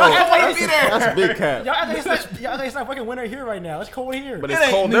No, nigga, I want to be there. That's a big cap. Y'all act like it's not fucking winter here right now. It's cold here. But It it's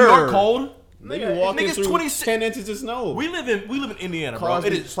ain't cold New there. York cold. They Nigga, be walking niggas through 26 10 inches of snow. We live in Indiana, Cars bro.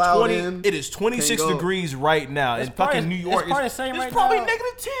 be plowed in. It is 26 Can't go. degrees right now. It's In fucking probably- New York, it's probably the same right probably now.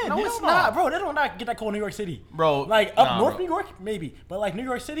 -10. No, Hell it's no. not, bro. They don't not get that cold in New York City, Bro, Like up nah, north bro. New York, maybe, but like New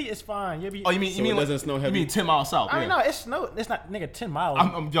York City, it's fine. Oh, you mean So you mean it doesn't snow You heavy? mean 10 miles south? I mean, yeah. no, it's snow. It's not, nigga, 10 miles.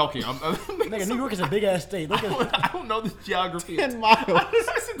 I'm joking. Nigga, New York is a big ass state. Look at I don't know the geography. 10 miles.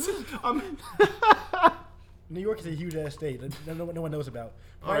 New York is a huge ass state that no one knows about.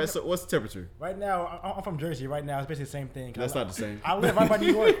 All right, so what's the temperature? Right now, I'm from Jersey. Right now, it's basically the same thing. That's not the same. I live right by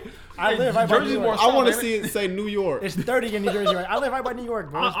New York. I live right by Jersey's New more York. south. I want to baby. see it say New York. It's 30 in New Jersey. Right, I live right by New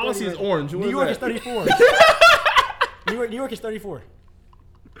York, bro. It's All I see 30 is right- orange. What New is York that? is 34. New York is 34.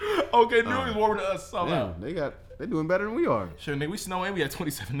 Okay, New York is warmer than us somehow. Damn, they doing better than we are. Sure, nigga, we snow and we had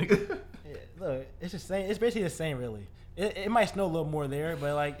 27, nigga. Yeah, look, it's the same. It's basically the same, really. It might snow a little more there,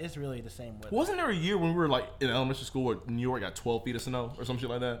 but like it's really the same weather. Wasn't there a year when we were like in elementary school where New York got 12 feet of snow or some shit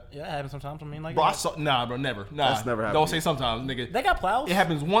like that? Yeah, it happens sometimes. I mean, like Bro, I saw, nah, bro, never. Nah, That's never Don't happened. say sometimes, nigga. they got plows. It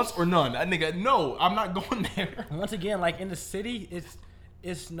happens once or none. That nigga, no, I'm not going there. Once again, like in the city,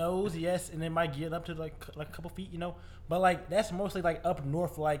 it snows, yes, and it might get up to like a couple feet, you know. But like that's mostly like up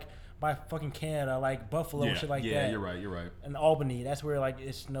north, like by fucking Canada, like Buffalo and shit like that. Yeah, you're right. And Albany, that's where like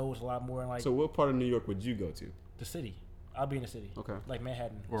it snows a lot more. And like So what part of New York would you go to? the city, I'll be in the city. Okay. Like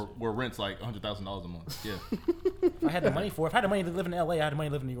Manhattan. Where rent's like $100,000 a month. Yeah. If I had the money for it, if I had the money to live in LA, I had the money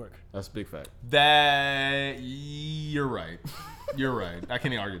to live in New York. That's a big fact. That you're right. You're right. I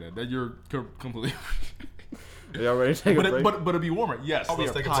can't even argue that. You're completely. Are y'all ready to take a break? But it'll be warmer. Yes.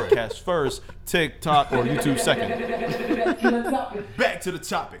 Let's take a podcast podcast first. TikTok or YouTube second. Back to the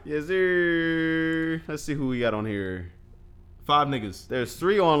topic. Yes, sir. Let's see who we got on here. 5 niggas. There's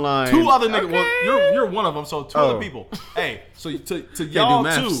 3 online. 2 other niggas. Okay. Well, you're one of them. So 2 Oh. other people. Hey, so to y'all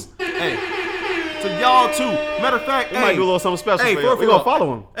maths. 2. Hey, to y'all 2. Matter of fact, We might do a little something special Hey, for you. for We real. gonna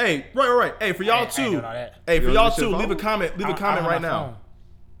follow him. Hey, right. Hey, for y'all I ain't 2. doing all that. Hey, for You y'all want me to 2. Leave a follow? comment. Leave a I don't comment have right my now. phone.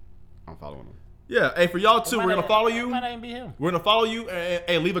 I'm following him. Yeah. Hey, for y'all 2, we're gonna follow It you. might not even be him. We're gonna follow you and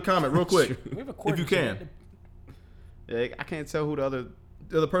hey, leave a comment real quick We recorded if you shit. can. Yeah, I can't tell who the other.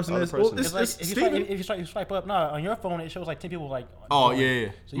 The other person Other is. person. Well, It's like it's if Steven. you swipe up, no, on your phone it shows like 10 people like. Oh, joined.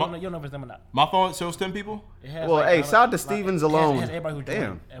 yeah. So My- you don't know if it's them or not. My phone shows 10 people. It has, Well, like, hey, I don't shout out to know, Stevens it has- alone. It has everybody who joined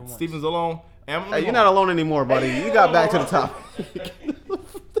Damn. at once. Steven's alone. And I'm Hey, you're not alone anymore, buddy. You got back to the top.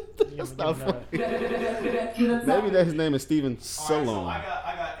 That's Yeah, not yeah, funny. Maybe that his name is Steven Salone. I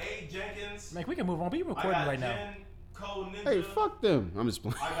got A Jenkins. Man, we can move on. We recording right now. Code Ninja. Hey, fuck them. I'm just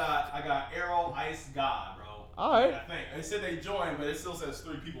playing. I got Arrow Ice God, bro. All right. I think they said they joined, but it still says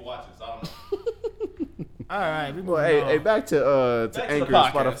 3 people watching. So I don't know. All right, we moving Well, hey, on. back to Back to the Anchor,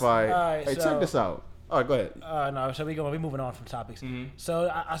 podcast. Spotify. Alright, Hey, so- check this out. All right, go ahead. No, so we moving on from topics. Mm-hmm.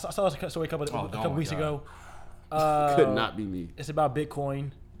 So I saw a story a couple weeks ago. Could not be me. It's about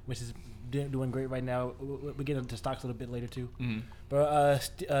Bitcoin, which is doing great right now. We'll get into stocks a little bit later too. Mm-hmm. But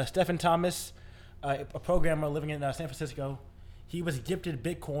Stephen Thomas, a programmer living in San Francisco, he was gifted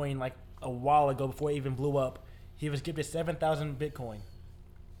Bitcoin like a while ago before it even blew up. He was gifted 7,000 Bitcoin,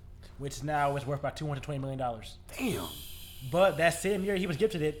 which now is worth about $220 million. Damn. But that same year he was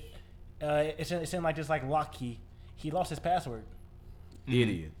gifted it, it's in like this like lock key. He lost his password,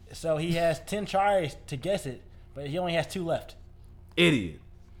 Idiot. so he has 10 tries to guess it, but he only has 2 left. Idiot.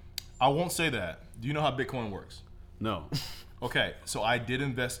 I won't say that. Do you know how Bitcoin works? No. Okay, so I did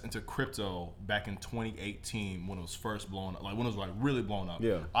invest into crypto back in 2018 when it was first blown up, like when it was like really blown up.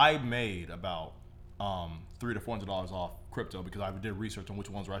 Yeah. I made about $300 to $400 off crypto because I did research on which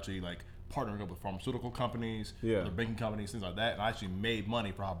ones were actually like partnering up with pharmaceutical companies, Yeah. other banking companies, things like that, and I actually made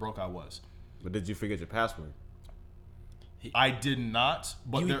money for how broke I was. But did you forget your password? I did not,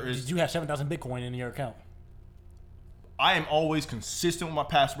 but there is. Did you have 7,000 Bitcoin in your account? I am always consistent with my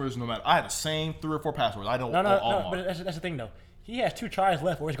passwords, no matter. I had the same 3 or 4 passwords. I don't. No, all of them. but that's the thing though. He has 2 tries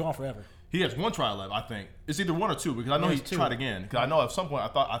left, or it's gone forever. He has 1 try left, I think. It's either 1 or 2 because I know No, he it's 2. tried again. Because I know at some point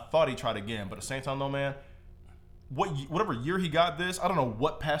I thought he tried again, but at the same time, though, man, whatever year he got this, I don't know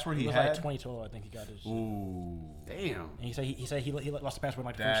what password It he was had. like 20 total, I think he got his. Ooh, Damn. And he said he lost the password in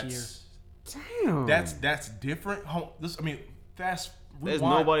like the first year. that's Damn. that's different. Fast There's rewind.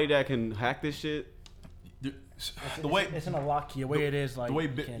 nobody that can hack this shit. The way It's in a lock key. The way it is, like the way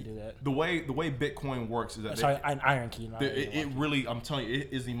you can't do that. The way Bitcoin works is that Sorry, an iron key. Not it really, I'm telling you, it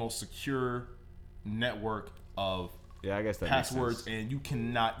is the most secure network of Yeah, I guess that passwords, makes sense. and you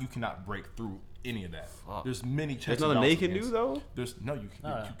cannot break through any of that. Fuck. There's many checks. There's and nothing they balances can do against- though. There's no, you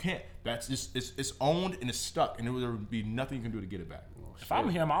No. can't. That's just it's owned and it's stuck, and there would be nothing you can do to get it back. If I'm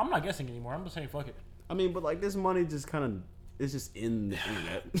him, I'm not guessing anymore. I'm just saying fuck it. I mean, but like this money just kind of it's just in the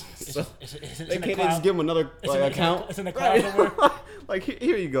internet. So It's they in the can't cloud. just give him another account. It's in the cloud Right. somewhere. Like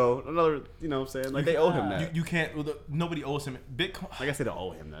here you go, another. You know what I'm saying? Like they owe him that. You can't. Nobody owes him Bitcoin. Like I said, they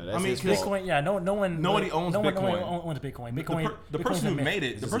owe him that. That's I mean, his fault. Bitcoin, yeah, no one. Nobody owns no one Bitcoin. owns Bitcoin. The Bitcoin. person who Bitcoin's a made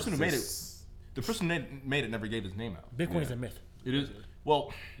myth. it. The This person who made it. exists. The person who made it never gave his name out. Bitcoin is a myth. It is.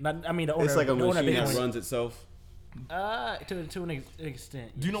 Well, Not, I mean, the owner. It's like a the owner of machine that Bitcoin. runs itself. To an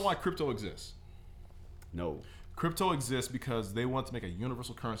extent. do you know why crypto exists? No. Crypto exists because they want to make a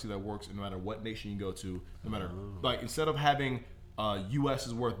universal currency that works no matter what nation you go to, no matter like instead of having U.S.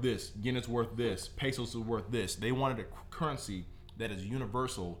 is worth this, yen is worth this, pesos is worth this. They wanted a currency that is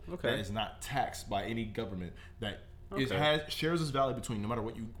universal, Okay. that is not taxed by any government, that Okay. shares its value between no matter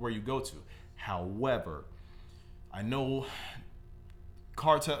where you go to. However, I know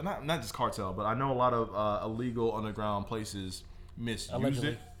cartel, not just cartel, but I know a lot of illegal underground places misused Allegedly.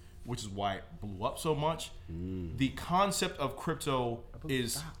 it, which is why it blew up so much. The concept of crypto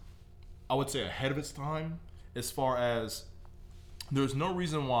is, I would say, ahead of its time as far as there's no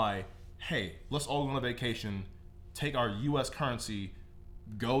reason why, hey, let's all go on a vacation, take our U.S. currency,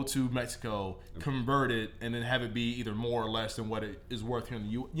 go to Mexico, convert it, and then have it be either more or less than what it is worth here in the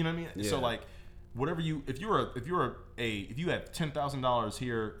U. You know what I mean? So Yeah. like, whatever if you have $10,000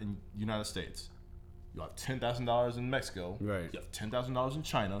 here in the United States, you have $10,000 in Mexico, Right. you have $10,000 in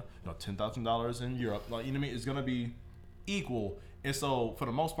China, you have $10,000 in Europe. Like, you know what I mean? It's gonna be equal. And so, for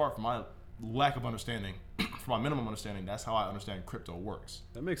the most part, for my lack of understanding, for my minimum understanding, that's how I understand crypto works.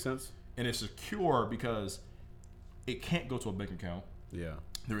 That makes sense. And it's secure because it can't go to a bank account. Yeah.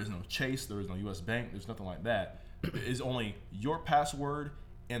 There is no Chase. There is no U.S. bank. There's nothing like that. It's only your password,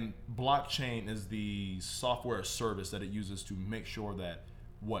 and blockchain is the software service that it uses to make sure that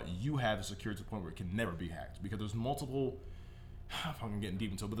what you have is secure to the point where it can never be hacked. Because there's multiple, if I'm getting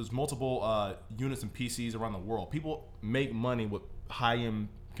deep into it, but there's multiple units and PCs around the world. People make money with high-end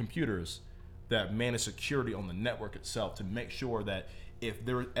computers that manage security on the network itself to make sure that if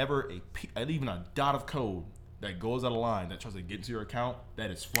there is ever even a dot of code that goes out of line that tries to get into your account,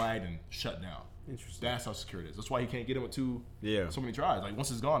 that is flagged and shut down. Interesting. That's how secure it is. That's why he can't get in with so many tries. Like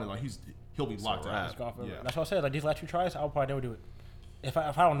once it's gone, like he'll be locked wrap. out. It's gone forever. Yeah. That's what I said. Like these last 2 tries, I'll probably never do it. If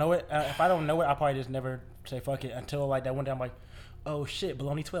I don't know it, I'll probably just never say fuck it until like that one day I'm like, oh shit,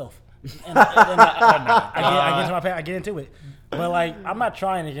 baloney 12. And I get into it. But like I'm not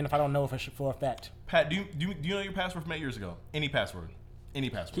trying again if I don't know for a fact. Pat, do you know your password from 8 years ago? Any password. Any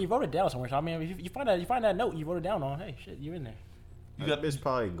password. You wrote it down somewhere. So I mean, if you find that note you wrote it down on, hey shit, you're in there. You That bitch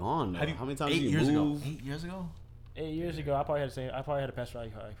probably gone. Though. How many times 8 did you years move? ago? 8 years ago? 8 years ago, I probably had a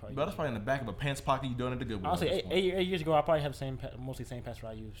password. But that's probably in the back of a pants pocket you doing at the Goodwill. Honestly, at this point. 8 years ago, I probably have mostly the same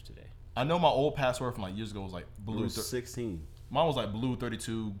password I use today. I know my old password from like years ago was like It blue. was 16. Mine was like blue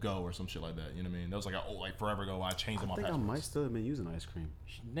 32 go or some shit like that. You know what I mean? That was like like forever ago. I changed all my I think I passwords. might still have been using ice cream.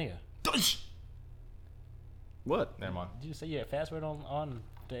 Nigga, What? Never mind. did you say you had a password on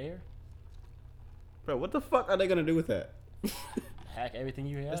the air? Bro, what the fuck are they gonna do with that? Hack everything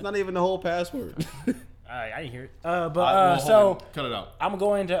you had. That's not even the whole password. I didn't hear it. Well, hold So on. Cut it out. I'm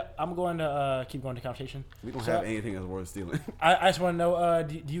going to keep going to conversation. We don't So, have anything that's worth stealing. I just want to know,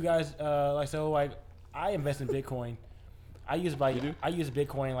 do you guys like I invest in Bitcoin. I use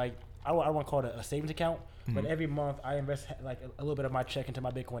Bitcoin like I don't want to call it a savings account, but every month I invest like a little bit of my check into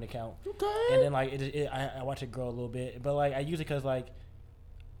my Bitcoin account. Okay. And then like I watch it grow a little bit, but like I use it because like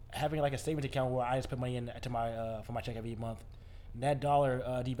having like a savings account where I just put money into my for my check every month. That dollar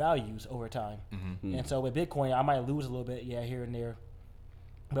devalues over time, and so with Bitcoin I might lose a little bit, here and there,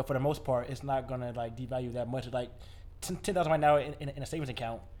 but for the most part it's not gonna like devalue that much. Like 10,000 right now in a savings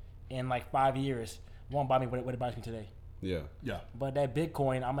account in like 5 years won't buy me what it buys me today. Yeah. Yeah. But that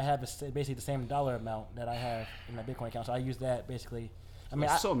Bitcoin, I'm gonna have basically the same dollar amount that I have in my Bitcoin account. So I use that basically. I mean,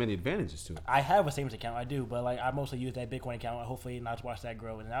 There's so many advantages to it. I have a savings account, I do, but like I mostly use that Bitcoin account. Hopefully, and I just watch that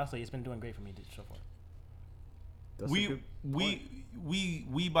grow. And honestly, it's been doing great for me so far. That's a good point.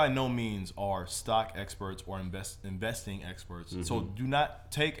 We by no means are stock experts or investing experts. So do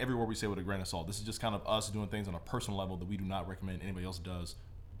not take every word we say with a grain of salt. This is just kind of us doing things on a personal level that we do not recommend anybody else does.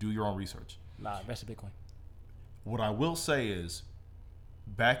 Do your own research. Nah, invest in Bitcoin. What I will say is,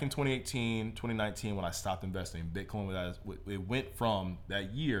 back in 2018, 2019, when I stopped investing, Bitcoin it went from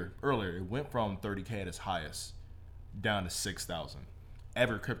that year earlier. It went from 30K at its highest down to 6,000.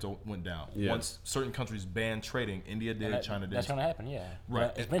 Every crypto went down. Yeah. Once certain countries banned trading, India did, China did. That's gonna happen, yeah.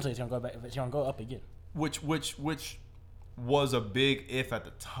 Right. But eventually, it's gonna go back. It's gonna go up again. Which was a big if at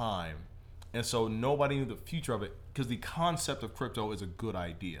the time, and so nobody knew the future of it because the concept of crypto is a good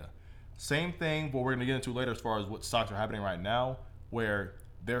idea. Same thing, but we're gonna get into later as far as what stocks are happening right now, where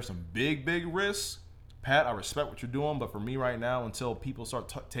there's some big risks, Pat, I respect what you're doing, but for me right now, until people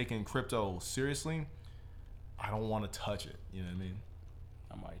start taking crypto seriously, I don't want to touch it. You know what I mean?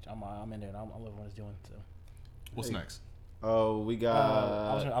 I'm in there. I'm loving what it's doing. So. What's next? Oh, we got.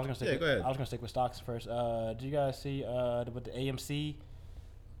 I was gonna stick. Yeah, go ahead. I was gonna stick with stocks first. Did you guys see with the AMC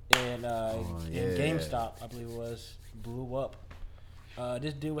and GameStop? I believe it was blew up.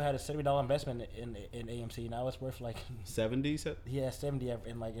 This dude had a $70 investment in AMC. Now it's worth like 70. yeah, 70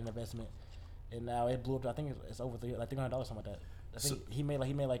 in investment, and now it blew up. I think it's over $300, something like that. I think he made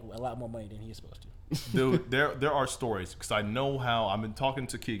like a lot more money than he was supposed to. Dude, there are stories because I know how. I've been talking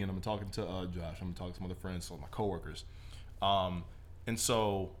to Keegan. I've been talking to Josh. I've been talking to some other friends, so my coworkers. And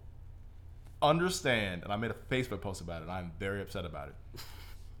so understand, and I made a Facebook post about it. And I'm very upset about it.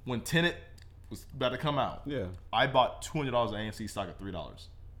 When Tenet was about to come out, Yeah. I bought $200 of AMC stock at $3.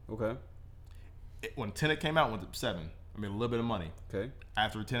 Okay. When Tenet came out, it went up $7. I made a little bit of money. Okay.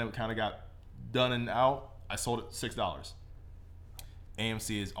 After Tenet kind of got done and out, I sold it $6.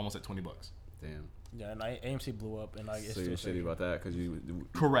 AMC is almost at $20. Damn. Yeah, and AMC blew up, and like it's So you're still shitty about that because you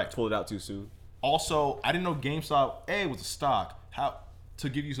Correct. pulled it out too soon. Also, I didn't know GameStop was a stock. How to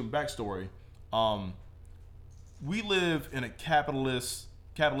give you some backstory? We live in a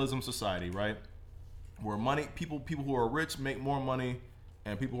capitalism society, right? Where people who are rich make more money,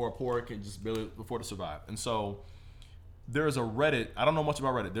 and people who are poor can just barely afford to survive. And so there is a Reddit. I don't know much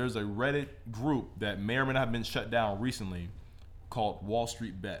about Reddit. There's a Reddit group that may or may not have been shut down recently called Wall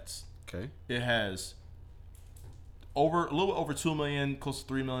Street Bets. Okay. It has a little over 2 million, close to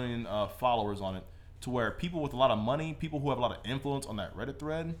 3 million followers on it, to where people with a lot of money, people who have a lot of influence on that Reddit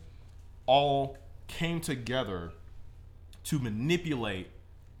thread, all came together to manipulate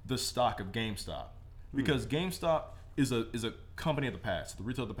the stock of GameStop. Because GameStop is a company of the past, the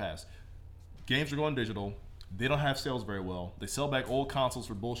retail of the past. Games are going digital. They don't have sales very well. They sell back old consoles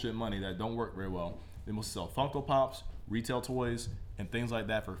for bullshit money that don't work very well. They must sell Funko Pops, retail toys, and things like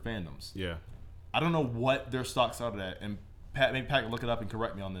that for fandoms. Yeah. I don't know what their stock started at, and maybe Pat can look it up and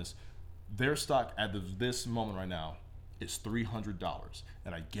correct me on this. Their stock at this moment right now is $300,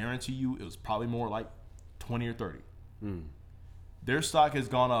 and I guarantee you it was probably more like 20 or 30. Their stock has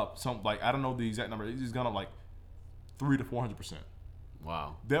gone up I don't know the exact number. It's gone up like 300 to 400%.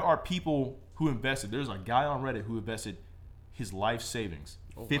 Wow. There are people who invested. There's a guy on Reddit who invested his life savings,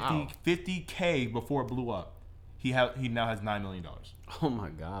 50K before it blew up. He now has $9 million. Oh my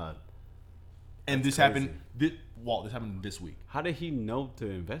God. And this happened. This happened this week. How did he know to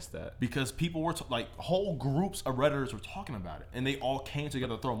invest that? Because people were whole groups of Redditors were talking about it, and they all came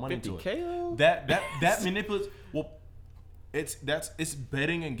together to throw money into it. 50K? That manipulates. Well, it's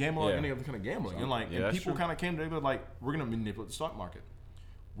betting and gambling, like any other kind of gambling, and people kind of came together like, we're gonna manipulate the stock market.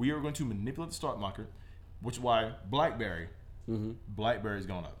 We are going to manipulate the stock market, which is why BlackBerry's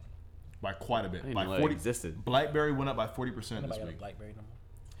gone up by quite a bit. By 40. Existed. BlackBerry went up by 40% this Nobody got a week. BlackBerry no more.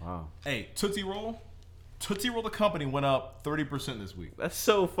 Wow. Hey, Tootsie Roll the company went up 30% this week. That's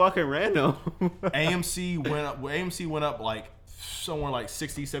so fucking random. AMC went up like somewhere like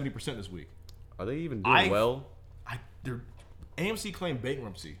 60-70% this week. Are they even doing well? AMC claimed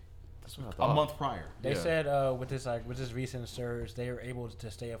bankruptcy That's what I thought. a month prior. They said with this recent surge, they were able to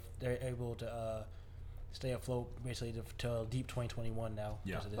stay afloat basically till deep 2021 now.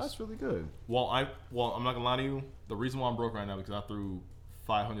 Yeah. because of this. That's really good. Well, I'm not gonna lie to you. The reason why I'm broke right now is because I threw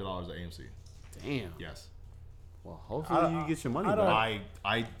 $500 at AMC. Damn. Yes. Well, hopefully you get your money back.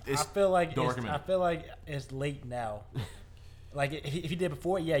 I feel like don't recommend it. it's late now. Like if you did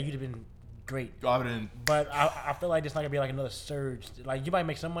before, yeah, you'd have been great. I didn't. But I feel like it's not gonna be like another surge. Like you might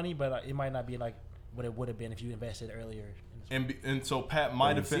make some money, but it might not be like what it would have been if you invested earlier. And so Pat,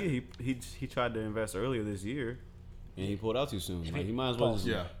 my Well, defense. he tried to invest earlier this year, and he pulled out too soon. Like, he might as well just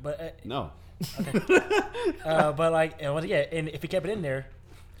Yeah. But no. but like and if he kept it in there,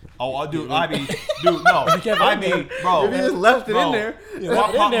 Oh, I do. I mean, dude, no. I mean, bro. If he just left it in there,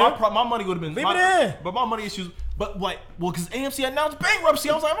 my money would have been. Leave it in. But my money issues. But because AMC announced bankruptcy,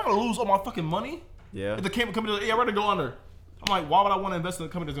 I was like, I'm not gonna lose all my fucking money. Yeah. If the company, we're gonna go under. I'm like, why would I want to invest in a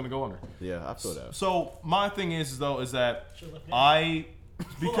company that's gonna go under? Yeah, I feel that. So my thing is that shut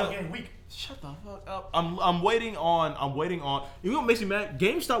the fuck up. I'm waiting on. You know what makes me mad?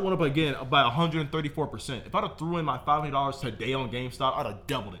 GameStop went up again by 134%. If I'd have threw in my $500 today on GameStop, I'd have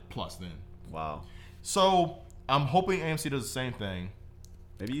doubled it plus then. Wow. So I'm hoping AMC does the same thing.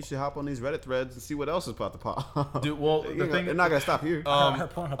 Maybe you should hop on these Reddit threads and see what else is about to pop. Dude, well, they're not gonna stop here.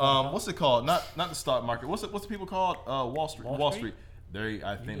 What's it called? Not the stock market. What's the people called? Wall Street. Wall Street?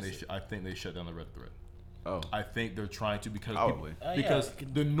 I think they shut down the Reddit thread. Oh, I think they're trying to because Probably.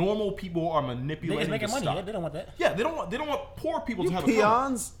 the normal people are they manipulating just making the money. stock. They don't want that. Yeah, they don't want poor people you to have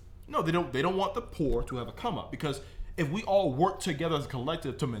peons. No, they don't. They don't want the poor to have a come up, because if we all work together as a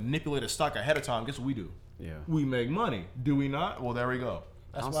collective to manipulate a stock ahead of time, guess what we do? Yeah. We make money. Do we not? Well, there we go.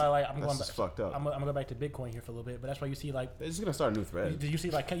 That's why, like, I'm That's going just back. fucked up. I'm gonna go back to Bitcoin here for a little bit, but that's why you see like, They're just gonna start a new thread. did you see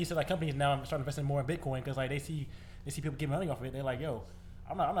like you said like companies now starting investing more in Bitcoin because like they see people getting money off of it. They're like, yo,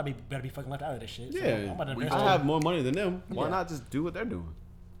 I'm not better be fucking left out of this shit. So Yeah, I'm about to invest I in it. have more money than them. Why Yeah. not just do what they're doing?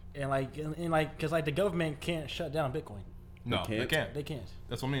 And like because like the government can't shut down Bitcoin. No, they can't. They can't.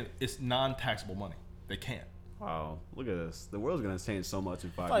 That's what I mean. It's non-taxable money. They can't. Wow, look at this. The world's gonna change so much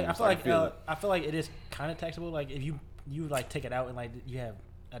in 5 I years. feel like feel it. I feel like it is kind of taxable. Like if you like take it out and like you have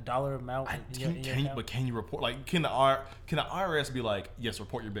a dollar amount. In your account. But can you report? Like, can the IRS be like, yes,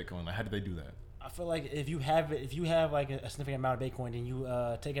 report your Bitcoin? Like, how do they do that? I feel like if you have like a significant amount of Bitcoin and you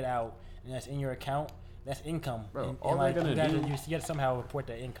take it out and that's in your account, that's income. Bro, and, all and like they're you gonna gotta, do- you gotta somehow report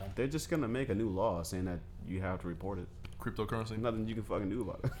that income. They're just gonna make a new law saying that you have to report it. Cryptocurrency. Nothing you can fucking do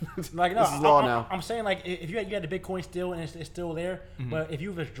about it. Like no, this is law now. I'm saying like if you had the Bitcoin still and it's still there, but if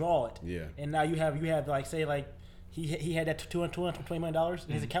you withdraw it, Yeah. and now you have like say like he had that $220 million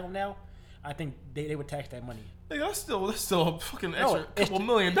in his account now, I think they would tax that money. Hey, that's still a fucking No, extra it's couple $1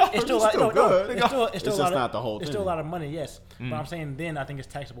 million. It's still, It's still good. It's still It's a just lot of, not the whole It's thing. still a lot of money, yes. But I'm saying then I think it's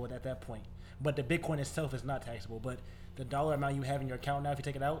taxable at that point. But the Bitcoin itself is not taxable. But the dollar amount you have in your account now, if you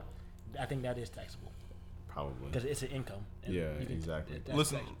take it out, I think that is taxable Probably. because it's an income. And Yeah, you can- exactly. that's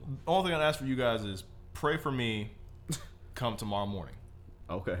Listen, taxable. the only thing I ask for you guys is pray for me come tomorrow morning,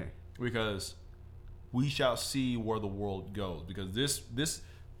 Okay. because we shall see where the world goes. Because this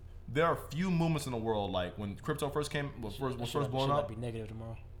there are few moments in the world, like when crypto first came, was Should first not- blowing should not up. be negative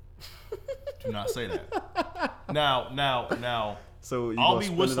tomorrow. Do not say that. Now, So you I'll gonna be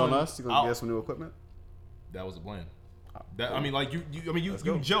spend it on whistling- us? You gonna get us some new equipment? that was the plan. That, I mean, like you Let's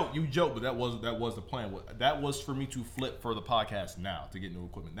go. joke, but that was the plan. That was for me to flip for the podcast now to get new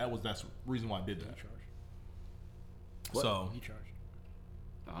equipment. That's the reason why I did that. You charge. What? So You charge.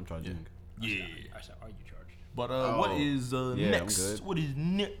 I'm charging. yeah. I said, are you charged? But what is Yeah, I'm next? good. What is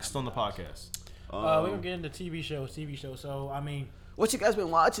next on the podcast? We're gonna get into TV show. So I mean, What you guys been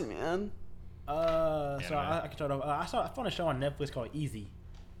watching, man? so I can start off. I found a show on Netflix called Easy.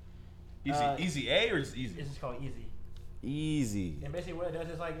 Easy A or is easy? This is called Easy. Easy. And basically what it does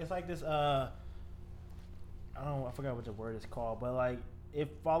is it's like this I forgot what the word is called, but like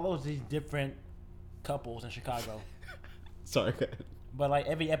it follows these different couples in Chicago. Sorry. go ahead. But like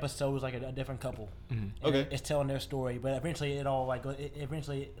every episode is like a different couple. And Okay. it's telling their story, but eventually it all like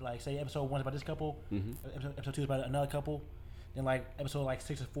eventually like say episode 1 is about this couple, episode 2 is about another couple, then like episode like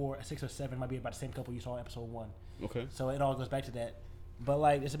 6 or 7 might be about the same couple you saw in episode 1. Okay. So it all goes back to that. But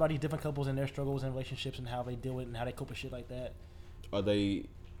like it's about these different couples and their struggles and relationships and how they deal with it and how they cope with shit like that. Are they?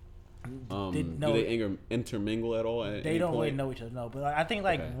 no, do they intermingle at all? At They any don't really point? know each other, no. But I think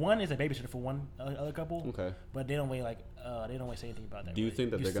like Okay. one is a babysitter for one other couple. Okay. But they don't really like they don't really say anything about that. Do you really. think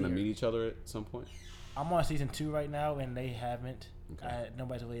that they're see gonna her. meet each other at some point? I'm on season 2 right now, and they haven't. Okay.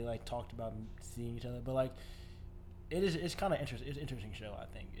 Nobody's really like talked about seeing each other, but like it's kind of interesting. It's an interesting show. I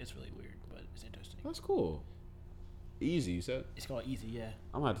think it's really weird, but it's interesting. That's cool. Easy, you said. It's called Easy, yeah.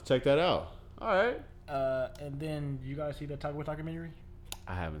 I'm gonna have to check that out. All right. And then you guys see the Tiger Woods documentary?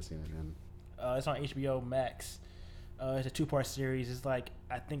 I haven't seen it, man. It's on HBO Max. It's a 2-part series. It's like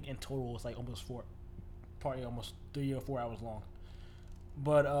I think in total it's like almost 3 or 4 hours long.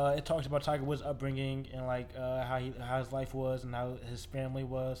 But it talks about Tiger Woods' upbringing and like how his life was and how his family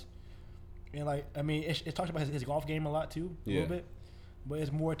was, and like I mean it talks about his golf game a lot too, a Yeah. little bit. But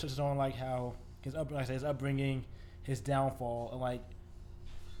it's more touches on like how his upbringing, his downfall, and like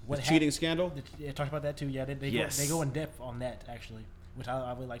what The cheating scandal. It talks about that too. Yeah, they Yes. go in depth on that actually, which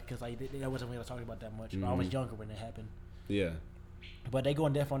I really like because like I wasn't really talking about that much. I was younger when it happened, Yeah. but they go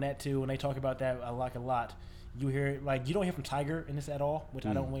in depth on that too, and they talk about that a lot. You hear like you don't hear from Tiger in this at all, which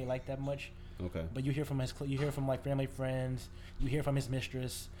I don't really like that much. Okay. But you hear from like family friends. You hear from his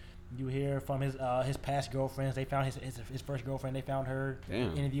mistress. You hear from his past girlfriends. They found his first girlfriend. They found her.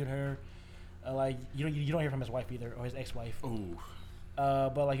 Damn. Interviewed her. Like you don't hear from his wife either or his ex-wife. Ooh.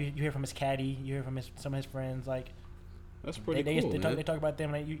 But like you hear from his caddy. You hear from some of his friends. Like That's pretty they cool, man. talk about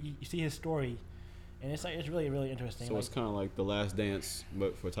them. And you see his story, and it's like it's really really interesting. So like, it's kind of like The Last Dance,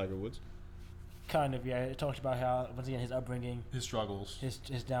 but for Tiger Woods. kind of, yeah. It talks about how once again his upbringing, His struggles. his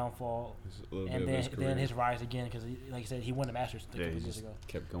downfall, It's a little and bit of his then career. his rise again because like I said he won the Masters a Yeah, couple he years just ago.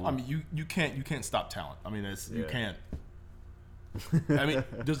 kept going. I mean, you can't stop talent. I mean, you Yeah. can't. I mean,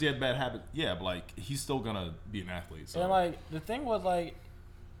 does he have bad habits? Yeah, but like he's still gonna be an athlete. So. And like the thing was like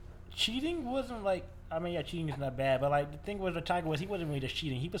cheating wasn't like I mean yeah cheating is not bad but like the thing was with Tiger was he wasn't really just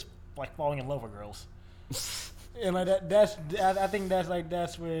cheating, he was like falling in love with girls. And like I think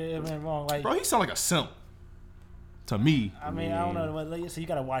that's where it went wrong. Like, Bro, he sound like a simp to me. I mean, I don't know, but like, so you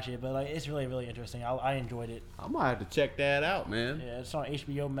gotta watch it. But like, it's really, really interesting. I enjoyed it. I might have to check that out, man. Yeah, it's on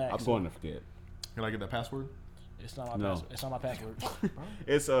HBO Max. I'm going to forget. Can I get that password? It's not my No. password. It's not my password.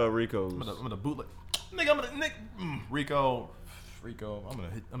 It's Rico's. I'm gonna bootleg. Nigga, Rico. I'm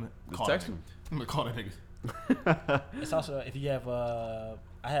gonna call text that him. nigga. I'm gonna call that nigga. It's also if you have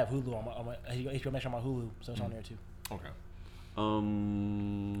I have Hulu on my HBO Max on my Hulu, so it's on there too. Okay.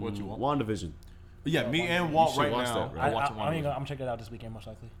 What you want? WandaVision. But yeah, me and Walt You should right watch now that, right? are watching I'm WandaVision. checking it out this weekend most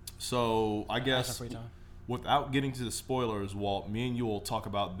likely. So I I have guess some free time. without getting to the spoilers, Walt, me and you will talk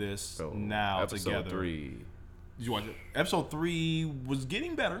about this So, now episode together. 3. Did you watch it? Episode 3 was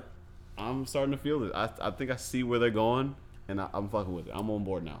getting better. I'm starting to feel it. I think I see where they're going, and I'm fucking with it. I'm on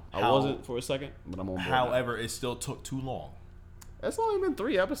board now. I How- wasn't for a second, but I'm on board now. However, it still took too long. It's only been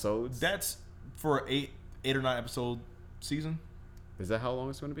 3 episodes. That's for an eight or 9 episode season. Is that how long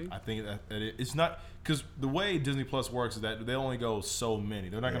it's going to be? I think that it's not because the way Disney Plus works is that they only go so many.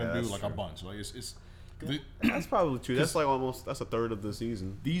 They're not Yeah, going to do that's like a true. bunch. Like it's That's probably true. That's like that's a third of the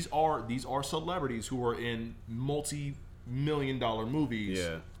season. these are celebrities who are in multi-million-dollar movies.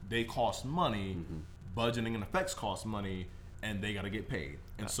 Yeah. They cost money. Budgeting and effects cost money, and they got to get paid.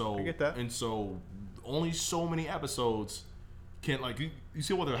 And so I get that. And so only so many episodes can like you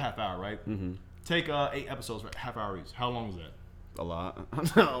see what they're a half hour, right? Mm-hmm. Take 8 episodes, right? Half hour each. How long is that? A lot. I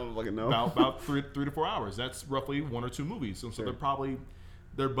don't fucking know. About 3 to 4 hours. That's roughly 1 or 2 movies. So Sure. they're probably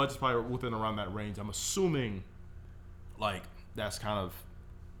their budget's probably within around that range. I'm assuming like that's kind of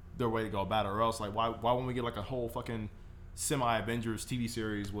their way to go about it. Or else like why won't we get like a whole fucking semi-Avengers TV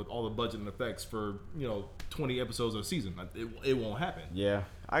series with all the budget and effects for 20 episodes a season? Like, it won't happen. Yeah,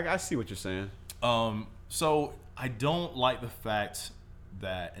 I see what you're saying. So I don't like the fact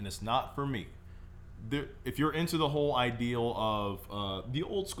that, and it's not for me. If you're into the whole ideal of the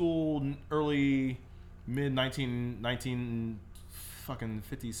old school, early, mid 19 fucking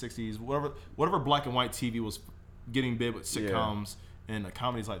 50s, 60s, whatever black and white TV was getting big with sitcoms and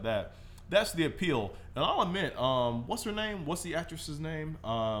comedies like that, that's the appeal. And I'll admit, what's her name? What's the actress's name?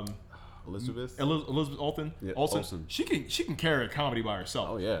 Elizabeth. Elizabeth Olsen. Yeah, Olsen. Olsen. She can carry a comedy by herself.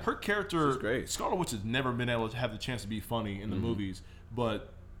 Oh, yeah. Her character, She's great. Scarlet Witch, has never been able to have the chance to be funny in the movies,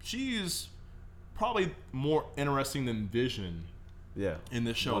 but she's probably more interesting than Vision Yeah. in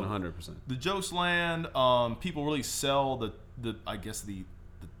this show. 100%. The jokes land. People really sell the I guess the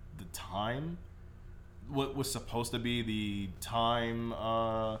time. What was supposed to be the time,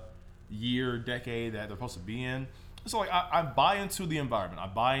 year, decade that they're supposed to be in. So like I buy into the environment, I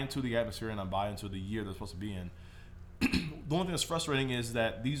buy into the atmosphere, and I buy into the year they're supposed to be in. The only thing that's frustrating is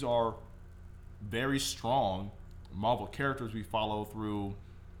that these are very strong Marvel characters we follow through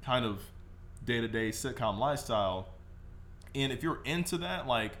kind of day-to-day sitcom lifestyle. And if you're into that,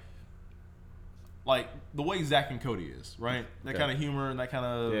 like the way Zack and Cody is, right? That Yeah. kind of humor and that kind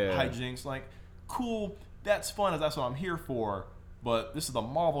of Yeah. hijinks, like, cool, that's fun, that's what I'm here for. But this is a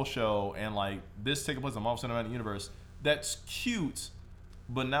Marvel show, and like this taking place in the Marvel Cinematic Universe, that's cute.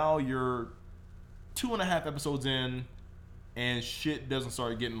 But now you're 2.5 episodes in, and shit doesn't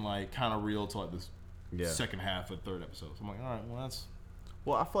start getting like kind of real till like this Yeah. second half of the 3rd episode. So I'm like, all right, well that's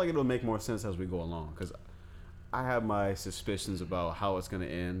Well, I feel like it'll make more sense as we go along because I have my suspicions about how it's going to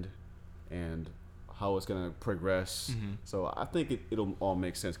end and how it's going to progress. So I think it'll all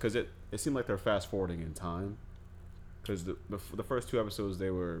make sense because it seemed like they're fast forwarding in time. Because the first 2 episodes they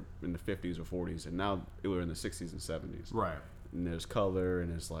were in the 50s or 40s, and now they were in the 60s and 70s. right. And there's color,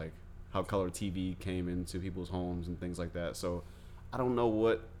 and it's like how color TV came into people's homes and things like that. So I don't know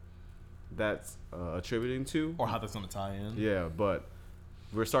what that's attributing to. Or how that's gonna tie in. Yeah, but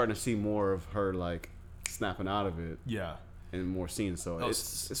we're starting to see more of her like snapping out of it Yeah. and more scenes. So Oh,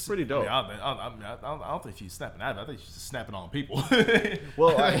 it's pretty I, dope. mean, I don't think she's snapping at it. I think she's just snapping on people.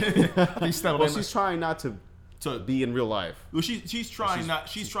 Well, I think snapping well, on she's trying not to be in real life. well, she's trying not.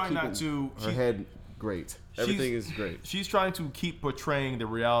 She's trying not to. keeping her head great. Everything is great. She's trying to keep portraying the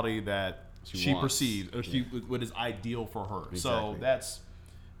reality that she wants. perceives, or what is ideal for her. So Exactly. that's,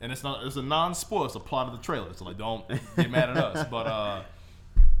 and it's not. It's a non-spoiler. It's a plot of the trailer. So like, don't get mad at us. But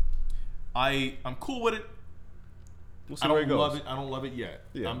I'm cool with it. We'll see I where don't it goes. love it. I don't love it yet.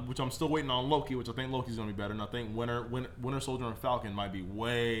 Yeah. Which I'm still waiting on Loki, which I think Loki's gonna be better, and I think Winter Soldier and Falcon might be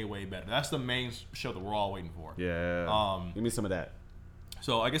way better. That's the main show that we're all waiting for. Yeah. Give me some of that.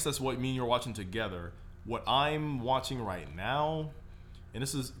 So I guess that's what me and you're watching together. What I'm watching right now, and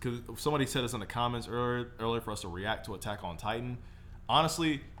this is because somebody said this in the comments earlier for us to react to Attack on Titan.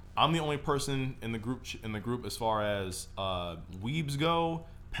 Honestly, I'm the only person in the group as far as weebs go.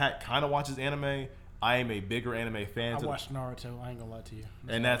 Pat kind of watches anime. I am a bigger anime fan. I watched Naruto. I ain't gonna lie to you.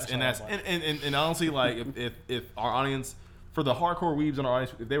 And honestly, like if our audience, for the hardcore weebs in our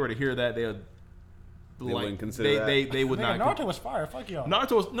audience, if they were to hear that, they would. Wouldn't consider that. They would Nigga, not. Naruto was fire. Fuck y'all.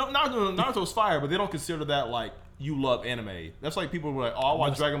 Naruto was fire, but they don't consider that like you love anime. That's like people were like, oh, I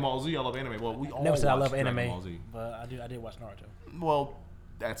watch Dragon Ball Z. I love anime. Well, we all Never said I watch love Dragon anime, Ball Z. but I did watch Naruto. Well,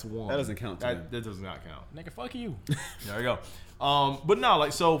 that's one. That doesn't count to me. That does not count. Nigga, fuck you. There we go. But no,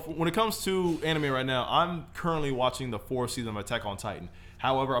 like, so when it comes to anime right now, I'm currently watching the 4th season of Attack on Titan.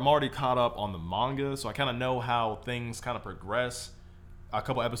 However, I'm already caught up on the manga, so I kind of know how things kind of progress a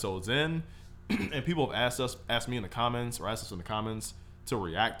couple episodes in. And people have asked me in the comments, or asked us in the comments to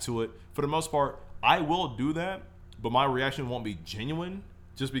react to it. For the most part, I will do that, but my reaction won't be genuine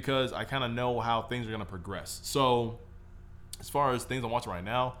just because I kind of know how things are going to progress. So as far as things I'm watching right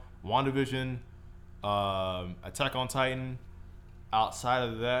now, WandaVision, Attack on Titan. Outside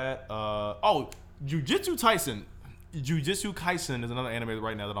of that, Jujutsu Kaisen is another anime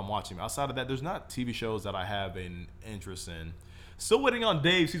right now that I'm watching. Outside of that, there's not TV shows that I have an interest in. Still waiting on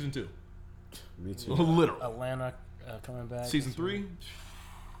Dave season 2. Me too. Literally. Atlanta coming back. Season 3.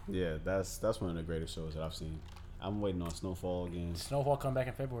 Yeah, that's one of the greatest shows that I've seen. I'm waiting on Snowfall again, Snowfall come back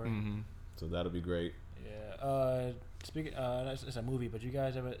in February. Mm-hmm. so that'll be great. Yeah. Speaking, it's a movie, but you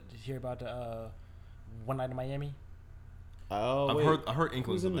guys ever hear about the One Night in Miami? Oh, I heard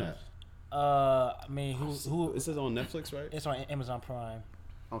inklings Who's in of that? I mean, who? This is on Netflix, right? It's on Amazon Prime.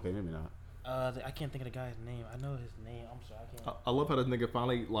 Okay, maybe not. I can't think of the guy's name. I know his name. I'm sorry, I can't. I love how this nigga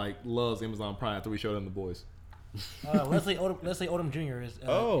finally like loves Amazon Prime after we showed him The Boys. Leslie Odom Jr.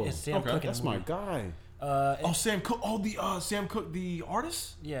 is Sam okay. Cooke. In That's the my movie. guy. Sam Cooke. Sam Cooke, the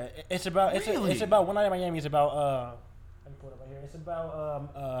artist. Yeah, it's about Really? it's about One Night in Miami. It's about let me pull it up right here. It's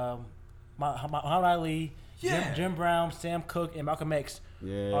about Muhammad Ali, Yeah. Jim Brown, Sam Cooke, and Malcolm X.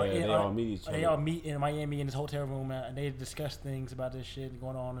 Yeah, they all meet each other. They all meet in Miami in this hotel room, and they discuss things about this shit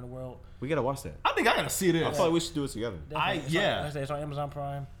going on in the world. We gotta watch that. I think I gotta see this. I thought we should do it together. Definitely. It's on Amazon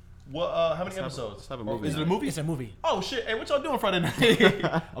Prime. What? How many episodes? Let's have a movie. Is it a movie? It's a movie. Oh shit! Hey, what y'all doing Friday night?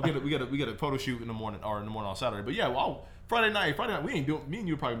 we got a photo shoot in the morning on Saturday. But yeah, well, Friday night. We ain't doing. Me and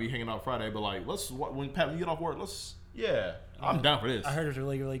you probably be hanging out Friday. But like, when Pat, you get off work, I'm down for this. I heard it's a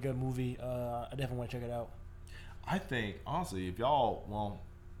really, really good movie. I definitely want to check it out. I think honestly, if y'all,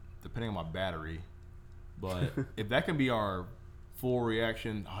 depending on my battery, but if that can be our full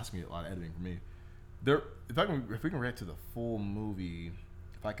reaction, it's gonna be a lot of editing for me. If we can react to the full movie,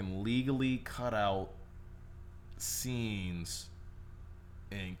 if I can legally cut out scenes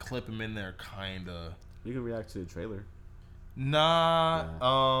and clip them in there, kinda. You can react to the trailer.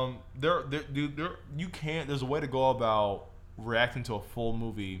 Nah. You can't. There's a way to go about reacting to a full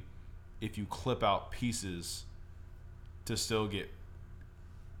movie if you clip out pieces to still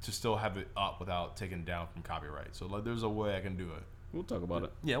have it up without taking down from copyright. So like, there's a way I can do it. We'll talk about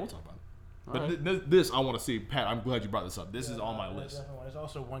it. Yeah, we'll talk about it. All But right. this I want to see. Pat, I'm glad you brought this up. This is on my There's list. definitely one. There's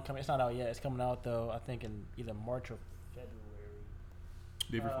also one coming. It's not out yet. It's coming out though. I think in either March or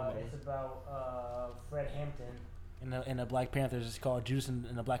February. It's about Fred Hampton in the Black Panthers. It's called Judas and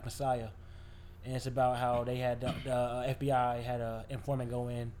the Black Messiah, and it's about how they had the FBI had an informant go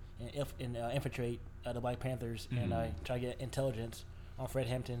in and infiltrate the Black Panthers and try to get intelligence on Fred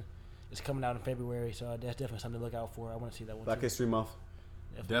Hampton. It's coming out in February, so that's definitely something to look out for. I want to see that one. Black too. History Month.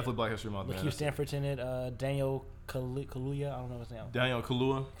 Definitely Black History Month. Lakeith Stanford's in it. Daniel Kaluuya, I don't know his name. Daniel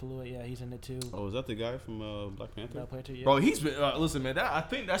Kaluuya. Kaluuya, yeah, he's in it too. Oh, is that the guy from Black Panther? Black player too, yeah. Bro, he's been listen, man. I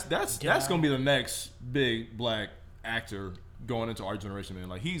think that's gonna be the next big black actor going into our generation, man.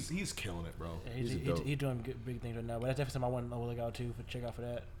 Like he's killing it, bro. Yeah, He's he's doing good, big things right now, but that's definitely something I want to look out to check out for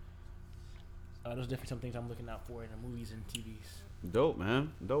that. Those are definitely some things I'm looking out for in the movies and TVs. Dope,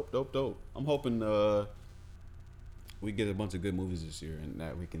 man. Dope. I'm hoping we get a bunch of good movies this year and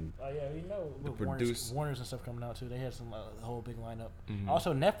that we can. Oh yeah, you know, The Warner's and stuff coming out too. They had some a whole big lineup.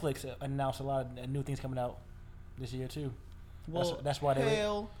 Also, Netflix announced a lot of new things coming out this year too. That's why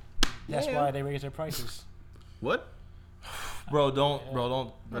they raised their prices. What? Bro, don't.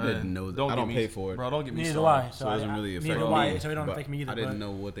 I didn't know that. Don't I get don't me, pay for it. Bro, don't get me Neither do started. I. So it doesn't really affect neither do me. I, so it don't but affect me either. I didn't but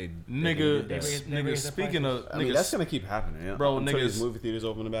know what they Nigga, did. They raised their speaking prices. of I mean, niggas, that's gonna keep happening, yeah. Bro, Until these niggas- movie theaters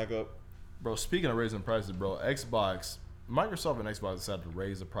opening back up. bro, speaking of raising prices, bro, Microsoft and Xbox decided to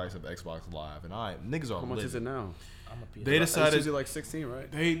raise the price of Xbox Live, and niggas are How much is it living. now? I'm a piece. They It's decided usually like 16,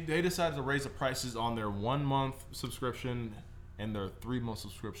 right? they decided to raise the prices on their 1 month subscription and their 3 month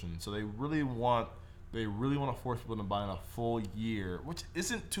subscription. So they really want to force people to buy in a full year, which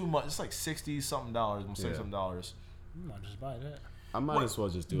isn't too much. It's like $60 something. I'm saying Yeah. some dollars. You might just buy that. I might as well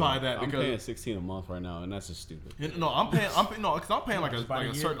just do buy it. that I'm because paying $16 a month right now, and that's just stupid. no, I'm paying like Just buy a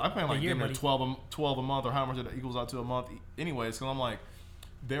a certain. year- I'm paying like a year, damn near buddy. 12 a month or how much it equals out to a month. Anyways, because I'm like,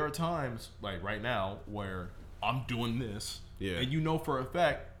 there are times like right now where I'm doing this, Yeah. and you know for a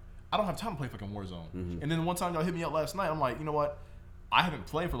fact I don't have time to play fucking Warzone. Mm-hmm. And then one time y'all hit me up last night. I'm like, you know what? I haven't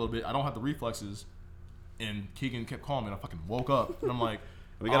played for a little bit. I don't have the reflexes. And Keegan kept calling me, and I fucking woke up, and I'm like,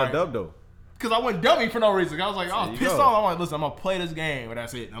 We got a dub though. because I went dummy for no reason. I was like, I There was you pissed go. off. I'm like, listen, I'm gonna play this game, and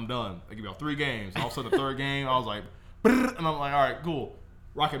that's it. I'm done. I give y'all 3 games. All of a sudden, the third game, I was like, brrr, and I'm like, all right, cool.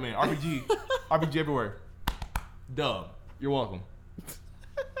 Rocket Man, RPG, RPG everywhere. Dub, you're welcome.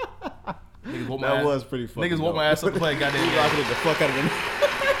 Niggas whoop my That ass. was pretty funny. Niggas whoop my ass up to play a goddamn You game. rocking it the fuck out of them.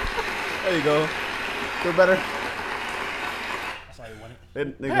 There you go. Feel better? That's all you wanted.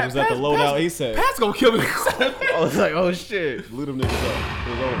 That nigga was at the loadout. He said, Pat's gonna kill me. I was like, oh shit. Blew them niggas up.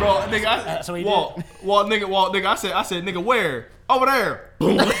 It was over. Bro, nigga, So he Walt, nigga, I said, nigga, where? Over there.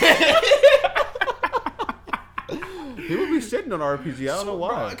 He would be sitting on RPG. I don't know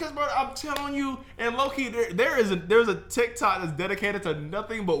why. Because, bro, I'm telling you, and low key, there's a TikTok that's dedicated to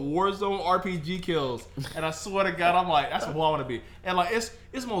nothing but Warzone RPG kills, and I swear to God, I'm like, that's who I want to be. And like, it's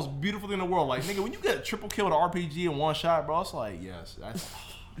the most beautiful thing in the world. Like, nigga, when you get a triple kill with an RPG in one shot, bro, it's like, yes, that's,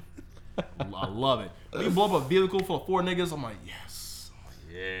 I love it. When you blow up a vehicle full of 4 niggas, I'm like, yes,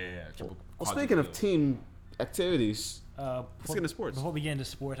 yeah. Triple, Well, speaking of quadruple team activities, Let's get into sports. Before we get into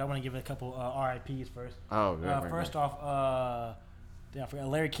sports, I want to give a couple RIPs first. Oh, right, First off, damn, I forgot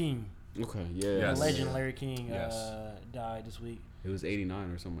Larry King, okay, yeah. the Yes. legend Larry King, Yes. died this week. It was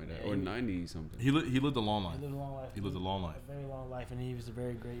 89 or something like that, or 90 something. He lived a long life. He lived a long life. He lived a long life. A very long life, and he was a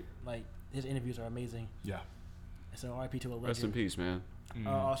very great. Like his interviews are amazing. Yeah. So RIP to a legend. Rest in peace, man.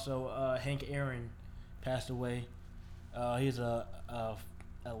 Also, Hank Aaron passed away. He's a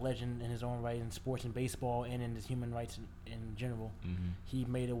legend in his own right in sports and baseball and in his human rights in general. Mm-hmm. He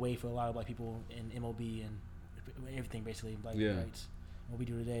made a way for a lot of black people in MLB and everything, basically black Yeah. rights. What we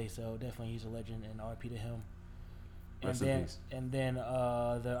do today, so definitely he's a legend, and RIP to him. Rest in peace. And then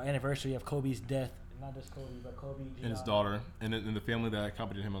the anniversary of Kobe's death, not just Kobe, but Kobe And his daughter, and the family that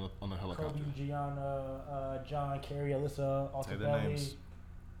accompanied him on the helicopter. Kobe, Gianna, John, Carrie, Alyssa, Say their Altobelli, names.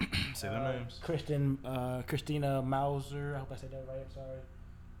 Say their names. Christina Mauser. I hope I said that right. I'm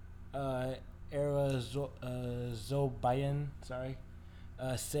sorry. Era Zobayan. Sorry.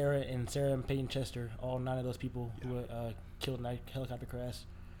 Sarah and Peyton Chester. All 9 of those people who were killed in that helicopter crash.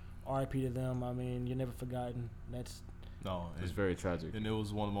 R.I.P. to them. I mean, you're never forgotten. That's No, It's very tragic. and it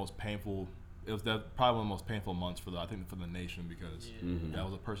was one of the most painful. It was probably one of the most painful months for the nation because that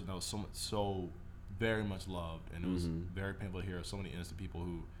was a person that was so very much loved, and it was very painful to hear so many innocent people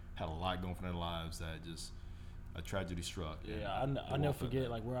who had a lot going for their lives that just a tragedy struck. yeah. I'll never forget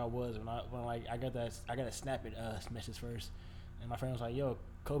like where I was when I got a snap it message first, and my friend was like, "Yo,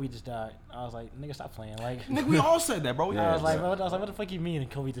 Kobe just died." I was like, "Nigga, stop playing!" Like, Nigga, we all said that, bro. I was like, "What the fuck you mean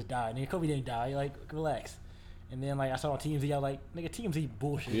Kobe just died?" Nigga, Kobe didn't die. Like, relax. And then like I saw on TMZ, I was like, "Nigga, TMZ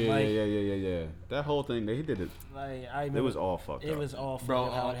bullshit." Yeah, like, yeah. That whole thing, he did it. Like I It remember, was all fucked It up. was all fucked Bro,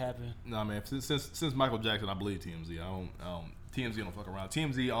 up how it happened. No, man. Since Michael Jackson, I believe TMZ. I don't. TMZ don't fuck around.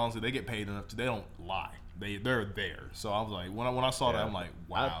 TMZ, honestly, they get paid enough. They don't lie. They're there. So I was like, when I saw that, I'm like,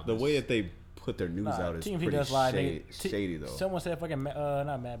 wow. The this- way that they put their news out is TMZ pretty does lie, nigga. shady, though. Someone said fucking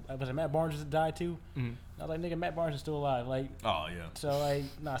not Matt. Was it Matt Barnes just died too? Mhm. I was like, nigga, Matt Barnes is still alive. Like, Oh yeah. so like,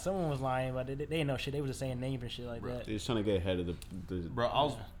 nah, someone was lying, but they didn't know shit. They was just saying names and shit like that. They're just trying to get ahead of the Bro, I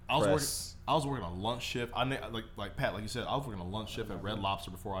was press. working a lunch shift. Like Pat, like you said, I was working a lunch shift at Red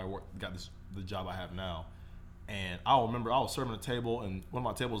Lobster before I got the job I have now. And I remember I was serving a table, and one of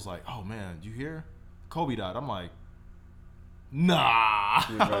my tables was like, "Oh man, did you hear? Kobe died." I'm like, "Nah."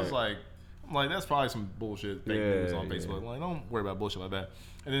 I was like, "I'm like, that's probably some bullshit fake news on Facebook." I'm like, don't worry about bullshit like that.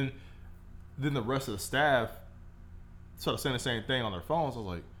 And then the rest of the staff started saying the same thing on their phones. I was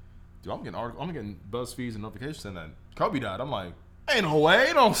like, "Dude, I'm getting BuzzFeeds and notifications saying that Kobe died." I'm like, "Ain't no way!"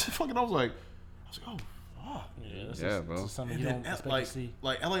 You know, fucking. I was like, "Oh fuck." Yeah, this Yeah, is, bro. This is something And you then, don't expect like, to see.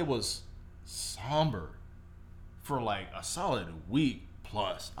 like LA was somber for like a solid week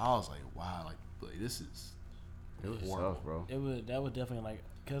plus. I was like, wow, like this is It was horrible. tough, bro. That was definitely like,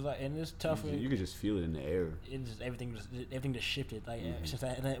 cause like, and it's tough. You could just feel it in the air. It just everything just shifted. Like since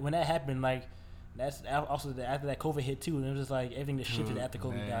that, and then when that happened, like that's also after that COVID hit too, and it was just like everything just shifted after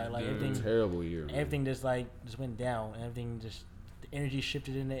Kobe man, died. Like dude. everything, Terrible year. Man. everything just went down. And everything just the energy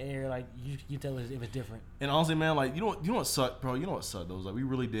shifted in the air. Like you tell it was different. And honestly, man, like you know what sucked, bro. You know what sucked though? Was like we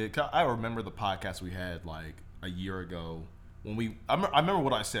really did. 'Cause I remember the podcast we had like a year ago when I remember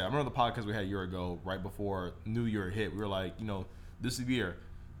what I said. I remember the podcast we had a year ago, right before New Year hit. We were like, you know, this is the year.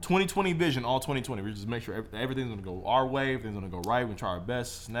 2020 vision, all 2020. We just make sure everything's gonna go our way, everything's gonna go right. We try our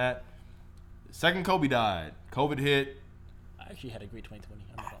best. Snap. Second Kobe died. COVID hit. I actually had a great 2020.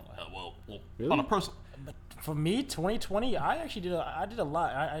 I'm not gonna lie. Well, Really? on a personal. But for me, 2020, I actually did a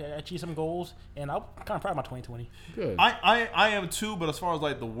lot. I achieved some goals, and I'm kind of proud of my 2020. Good. I am too, but as far as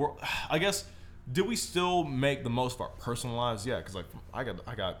like the world, I guess, did we still make the most of our personal lives? Yeah, because like I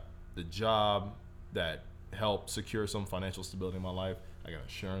got the job that helped secure some financial stability in my life. I got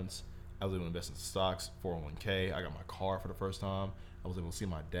insurance. I was able to invest in stocks, 401k. I got my car for the first time. I was able to see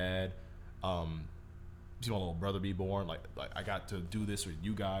my dad, see my little brother be born. Like I got to do this with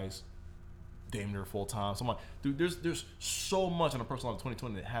you guys, damn near full time. So I'm like, dude, there's so much in a personal life of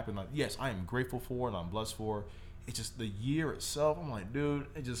 2020 that happened. Like, yes, I am grateful for and I'm blessed for. It's just the year itself. I'm like, dude,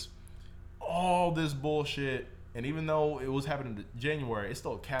 it just all this bullshit. And even though it was happening in January, it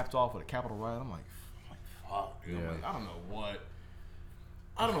still capped off with a capital riot. I'm like, fuck, dude. Yeah. I'm like,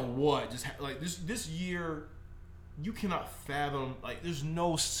 I don't know what. Just like this year, you cannot fathom. Like, there's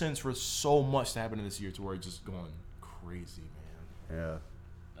no sense for so much to happen in this year to where it's just going crazy, man.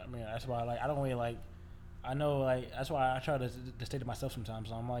 Yeah. I mean, that's why I don't really like. I know that's why I try to stay to myself sometimes.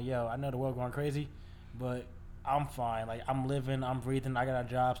 So I'm like, yo, I know the world going crazy, but I'm fine. Like, I'm living, I'm breathing. I got a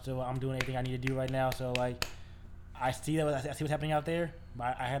job still. I'm doing everything I need to do right now. So like, I see what's happening out there,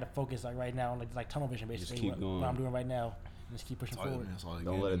 but I had to focus like right now on like tunnel vision basically. keep going. What I'm doing right now. And just keep pushing forward.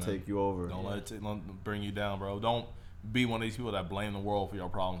 Don't let it take you over. Don't let it don't bring you down, bro. Don't be one of these people that blame the world for your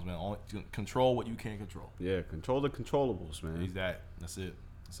problems, man. Only control what you can control. Yeah, control the controllables, man. That's it.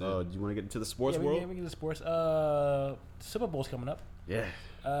 Do you want to get into the sports Yeah, world? we get to sports. Super Bowl's coming up. Yeah.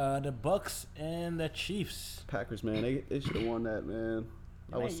 The Bucks and the Chiefs. Packers, man. They should have won that, man.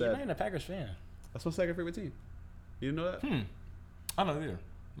 I was You're not sad. even a Packers fan. That's my second favorite team. You didn't know that? I know either.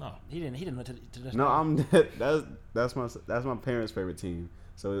 No. He didn't know to this. No, I'm that's my parents' favorite team.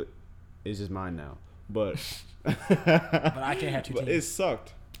 So it's just mine now. But But I can't have two but teams. it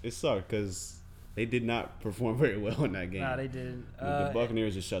sucked. It sucked because they did not perform very well in that game. Nah, they didn't. The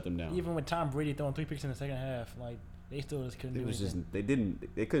Buccaneers just shut them down. Even with Tom Brady throwing 3 picks in the second half, like they still just couldn't It do was just anything.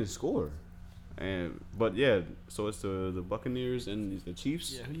 they couldn't score. But yeah, so it's the Buccaneers and the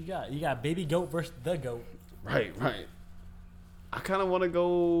Chiefs. Yeah, who you got? You got Baby Goat versus the Goat. Right. I kind of want to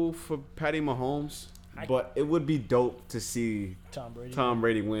go for Patty Mahomes, but it would be dope to see Tom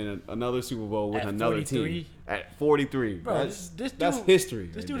Brady win another Super Bowl with At another 43? team at 43. Bro, That's history.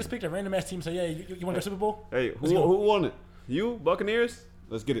 This right dude there. just picked a random ass team. And say, yeah, you want to go Super Bowl? Hey, Let's go. who won it? You, Buccaneers?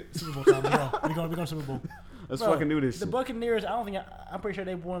 Let's get it. Super Bowl time. We're going to Super Bowl. Let's Bro, fucking do this. The shit. Buccaneers, I'm pretty sure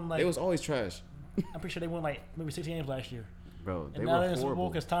they won like It was always trash, I'm pretty sure they won like maybe 6 games last year. bro. They And now they're were in the Super Bowl horrible.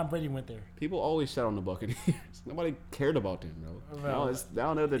 because Tom Brady went there. People always shout on the Buccaneers. Nobody cared about them, bro. Bro, Now it's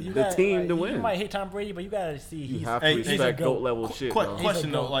down there the You team gotta, to like, win. You might hate Tom Brady, but you gotta see You he's have to Hey, he's a respect goat. GOAT level shit, bro.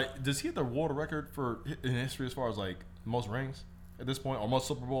 Question though, goat. like, does he have the world record for in history as far as like most rings at this point, or most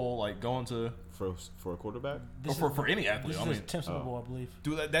Super Bowl like going to, For a quarterback? This or is- for any athlete? This I is mean, his 10th Super Bowl, I believe.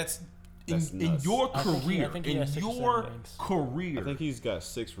 dude, that's That's in nuts. your I think he- career. I think he In has 6 or 7 your rings. career, I think he's got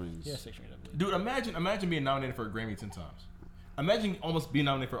 6 rings. Yeah, 6 rings, I believe. dude, imagine being nominated for a Grammy 10 times. Imagine almost being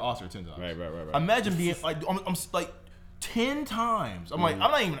nominated for an Oscar 10 times. Right. Imagine being like I'm like 10 times. I'm like Mm-hmm.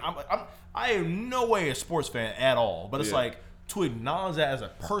 I'm not even. I am no way a sports fan at all. But it's Yeah. like to acknowledge that as a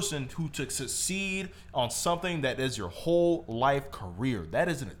person who to succeed on something that is your whole life career. That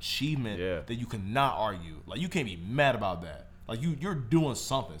is an achievement Yeah. that you cannot argue. Like you can't be mad about that. Like you're doing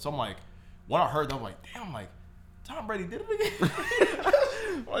something. So I'm like, when I heard that, I'm like, damn, like Tom Brady did it again.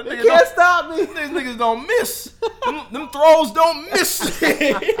 Like, You niggas can't don't- stop me. These niggas don't miss. them throws don't miss.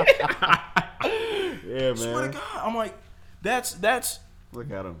 Yeah, Swear to man. God, I'm like, that's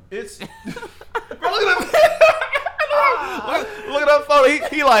Look at him. it's. Bro, look at that. look at that photo.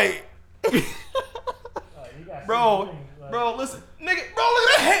 He like, bro, listen, nigga, bro, look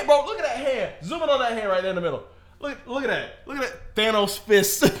at that hand, bro, look at that hand. Zoom in on that hand right there in the middle. Look at that Thanos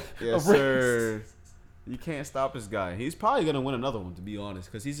fist. Yes, of rings. sir. You can't stop this guy. He's probably gonna win another one, to be honest,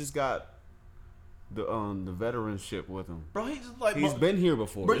 because he's just got the veteranship with him. Bro, he's just like, He's bro, been here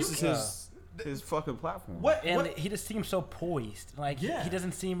before. Bro, This you is his fucking platform. what? And what? he just seems so poised. Like Yeah. he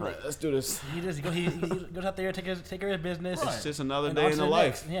doesn't seem All like right, let's do this. he goes out there, take care of his business. Right. It's just another and day on in to the the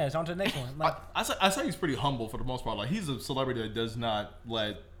life. next. Yeah, it's on to the next one. Like I say he's pretty humble for the most part. Like he's a celebrity that does not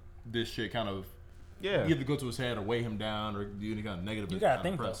let this shit kind of Yeah. either go to his head or weigh him down or do any kind of negative. You gotta kind of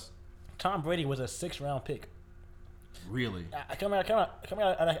think, press. Tom Brady was a 6th round pick. Really? Coming out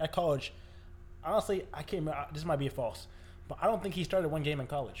of college, honestly, I can't remember. This might be false, but I don't think he started one game in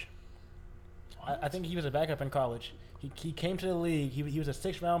college. I think he was a backup in college. He came to the league. He was a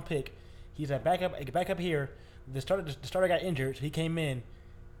 6th round pick. He's a backup here. The starter got injured, so he came in,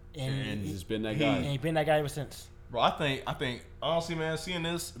 and He's just been that he- guy. and he's been that guy ever since. Bro, I think honestly, man, seeing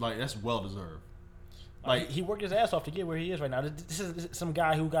this, like, that's well deserved. Like, He worked his ass off to get where he is right now. This is some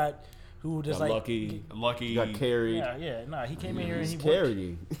guy who just Got like lucky. got carried. Yeah. Nah, he came in here and He's he worked.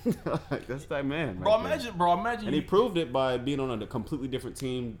 carrying. That's that man. Bro, right there. imagine. And he proved it by being on a completely different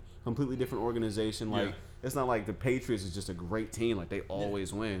team, completely different organization. Like Yeah. it's not like the Patriots is just a great team. Like they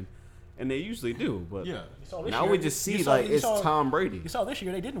always win, and they usually do. But Yeah. saw this now year- we just you see saw- like you it's saw- Tom Brady. You saw this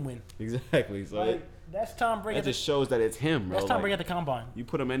year they didn't win. Exactly. So Like that's Tom Brady. that just shows that it's him, bro. That's Tom Like, Brady at the combine. you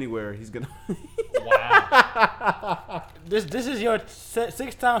put him anywhere, he's gonna. Wow. This is your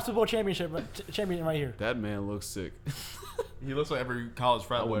 6-time Super Bowl champion right here. That man looks sick. He looks like every college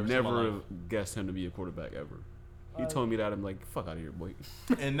frat I boy would I've ever seen in my never life. have guessed him to be a quarterback ever. He told me that I'm like, fuck out of here, boy.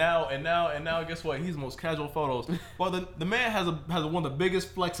 And now, guess what? He's the most casual photos. Well, the man has one of the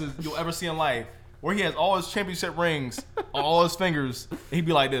biggest flexes you'll ever see in life, where he has all his championship rings on all his fingers. And he'd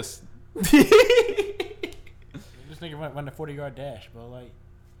be like this. This nigga run the 40-yard dash, bro. Like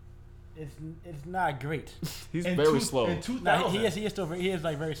it's not great. He's In very two- slow. In 2000. Nah, he is still he is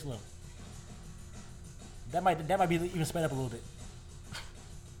like very slow. That might be even sped up a little bit.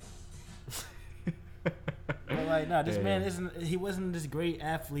 But like, nah, this Yeah. man he wasn't this great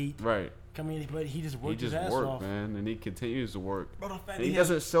athlete. Right. Coming, but he just He worked just his ass worked, off. man, and he continues to work. Bro, the fact And he he has-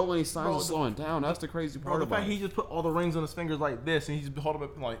 doesn't show any signs Bro, of slowing down. That's the crazy Bro, part the about fact it. he just put all the rings on his fingers like this, and he's holding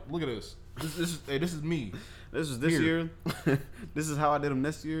up like, look at this. This is me. This is this Here. year. This is how I did him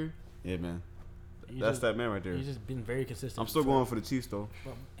this year. Yeah, man. He's That's just- that man right there. He's just been very consistent. I'm still going for the Chiefs though.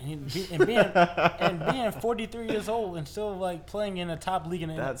 And being 43 years old and still like playing in a top league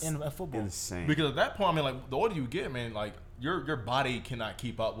That's in football. insane. Because at that point, I mean, like, the older you get, man, like, your body cannot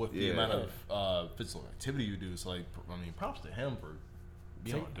keep up with the Yeah. amount of physical activity you do. So, like, I mean, props to him for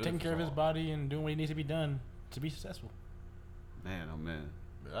being able to do it Taking for care of so his long. body and doing what he needs to be done to be successful. Man, oh man.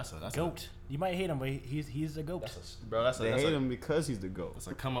 That's Goat. You might hate him, but he's a goat. They hate him because he's the GOAT. That's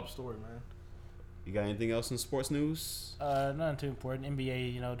a come up story, man. You got anything else in sports news? Nothing too important.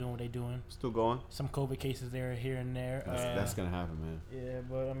 NBA, doing what they doing. Still going? Some COVID cases there, here and there. That's gonna happen, man. Yeah,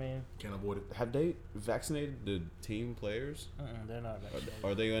 but I mean, Can't avoid it. Have they vaccinated the team players? they're not vaccinated.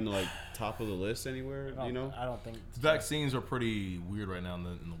 Are they in like top of the list anywhere? I You know? don't think. Vaccines are pretty weird right now in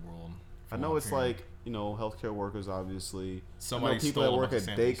the world. I know it's like, healthcare workers obviously. Somebody I know people stole that a work bunch at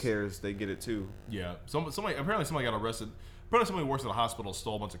of samples. daycares, they get it too. Yeah. Somebody got arrested. Apparently somebody who works at a hospital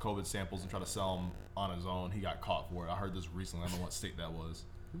stole a bunch of COVID samples and tried to sell them on his own. He got caught for it. I heard this recently. I don't know what state that was.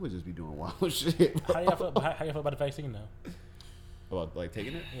 He would just be doing wild shit. How do y'all feel about the vaccine though? About like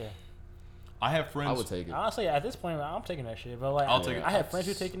taking it? Yeah. I have friends. I would take it. Honestly, at this point, I'm taking that shit. But like, I'll take it. I have friends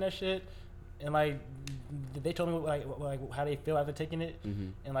who taking that shit, and like, they told me like how they feel after taking it,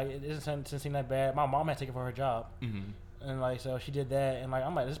 and like it doesn't seem that bad. My mom had taken it for her job, and like so she did that, and like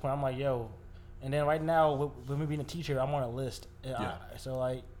I'm at this point, I'm like, yo, and then right now with me being a teacher, I'm on a list, and Yeah. so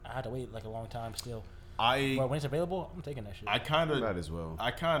like I had to wait like a long time still. I But when it's available, I'm taking that shit. I kind of Might as well.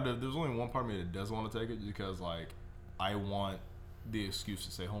 there's only one part of me that doesn't want to take it because like I want the excuse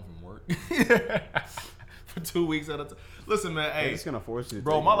to stay home from work for 2 weeks at a time. Listen, man, They're hey, just gonna force you to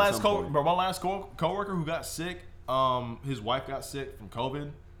bro, take my it at last some point. coworker who got sick, his wife got sick from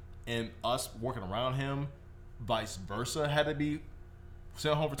COVID, and us working around him, vice versa, had to be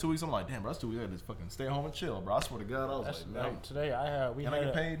sent home for 2 weeks. I'm like, damn, bro, that's 2 weeks. I had to fucking stay home and chill, bro. I swear to God, I was That's, like, man, like, today we Can I had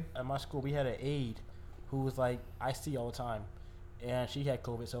get paid? at my school we had an aide who was like I see all the time, and she had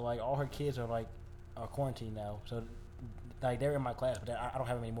COVID. So like all her kids are quarantined now. So like they're in my class, but I don't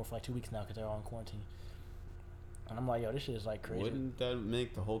have them anymore for like 2 weeks now because they're all in quarantine. And I'm like, yo, this shit is like crazy. Wouldn't that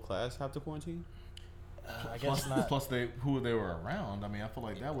make the whole class have to quarantine? I guess not. plus who they were around. I mean, I feel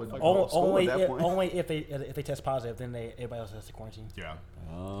like that would. Like, only, school only, at that if, point. only if they test positive, then everybody else has to quarantine. Yeah.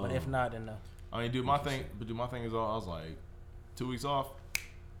 Oh. But if not, then no. I mean, dude, my thing is, I was like, 2 weeks off,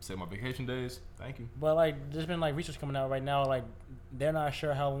 save my vacation days. Thank you. But like, there's been like research coming out right now. Like, they're not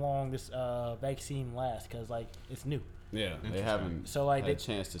sure how long this vaccine lasts because like it's new. Yeah, they Interesting. haven't So, like, had a they-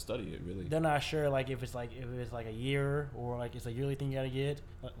 chance to study it really. They're not sure like if it's like a year or like it's a yearly thing you gotta get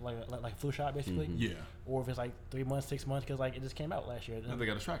like a flu shot basically, Mhm. Yeah. or if it's like 3 months, 6 months because like it just came out last year. And they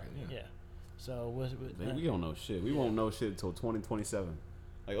got to track it. Yeah. Yeah. So was Man, we don't know shit. We won't know shit until 2027.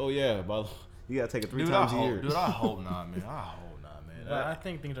 Like, oh yeah, but you gotta take it three Dude, times I a hope, year. Dude, I hope not, man. I hope not, man. But I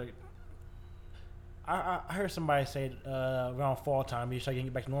think things are. I heard somebody say around fall time you start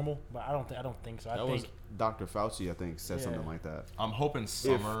getting back to normal, but I don't think so. I That think was Dr. Fauci, I think, said Yeah. something like that. I'm hoping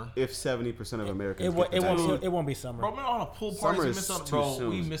summer. If 70% of Americans it get the vaccine. it won't be summer. Bro, man, on the pool Summer parties we is miss on, too bro. soon.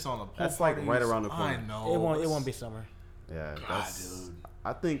 We miss on the pool That's, like, parties. right around the I corner. know. It won't be summer. Yeah, God, that's. dude.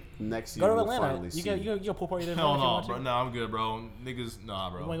 I think next Go year to we'll Atlanta. finally see. You get a pool party there. Hell if you no, want bro. to. No, I'm good, bro. Niggas,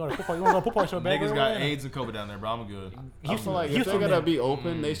 nah, You bro. want to go to pool party? You want to go to pool party so bad? Niggas Go to got Atlanta. AIDS and COVID down there, bro. I'm good. I feel like if Houston they're gonna then. be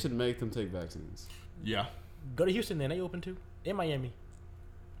open, they should make them take vaccines. Yeah. Go to Houston then. They open too. In Miami.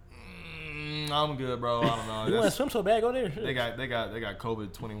 I'm good, bro. I don't know. You want to swim so bad? Go there. They got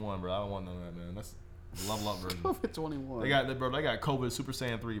COVID 21, bro. I don't want none of that, man. That's the level up version. COVID 21. They got COVID Super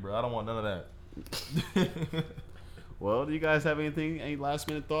Saiyan 3, bro. I don't want none of that. Well, do you guys have any last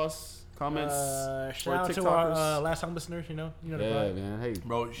minute thoughts, comments? Shout out to our last time listeners. You know the Yeah, vibe. man. Hey,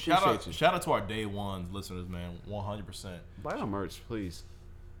 Bro, shout out to our day one listeners, man. 100%. buy our merch, please.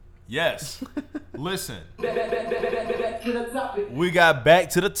 Yes. Listen. Back to the topic. We got Back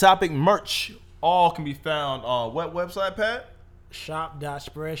to the Topic merch. All can be found on what website, Pat?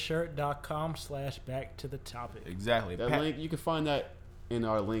 Shop.spreadshirt.com/back to the topic. Exactly. That link, you can find that in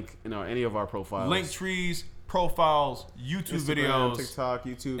our link in any of our profiles. Link trees, profiles, YouTube Instagram, videos. TikTok,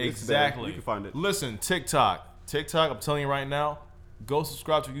 YouTube. Exactly. You can find it. Listen, TikTok, I'm telling you right now, go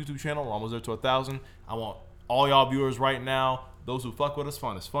subscribe to our YouTube channel. We're almost there to 1,000. I want all y'all viewers right now, those who fuck with us,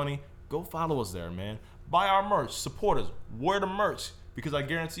 find us funny, go follow us there, man. Buy our merch, support us, wear the merch, because I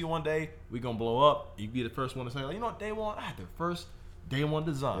guarantee you one day we gonna blow up. You be the first one to say, like, you know what, day one, I had the first day one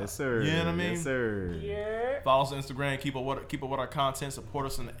design. Yes, sir. You know what I mean? Yes, sir. Yeah. Follow us on Instagram. Keep up with our content. Support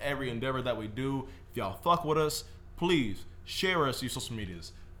us in every endeavor that we do. If y'all fuck with us, please share us to your social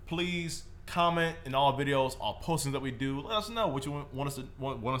medias. Please comment in all videos, all postings that we do. Let us know what you want us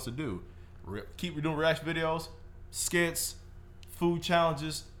to do. Keep doing reaction videos, skits, food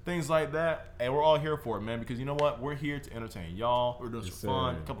challenges, things like that. And we're all here for it, man. Because you know what? We're here to entertain y'all. We're doing this for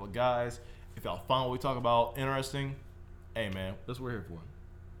fun. sir. A couple of guys. If y'all find what we talk about interesting, hey man, that's what we're here for.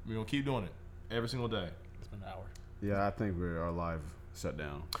 We're gonna keep doing it every single day. It's been an hour. Yeah, I think our live shut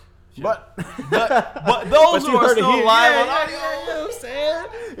down. But those who are still live on audio, you know what I'm saying?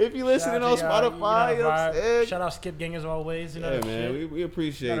 If you listening on Spotify, you know what I'm saying? Shout out Skip Gang as always. You know Yeah, that man, shit. we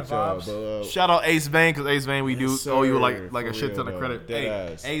appreciate Got the y'all. vibes. But, shout out Ace Vane, because Ace Vane, we do Yes, owe you sir. like a For shit ton real, of credit. though. Hey,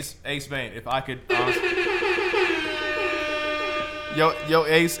 Dead ass. Ace Vane, if I could, yo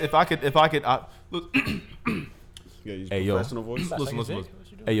Ace, if I could, look, yeah, use Hey, yo. professional voice. listen.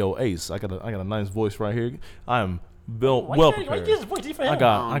 Hey yo Ace, I got a nice voice right here. I am well Why you prepared. use voice deep for him?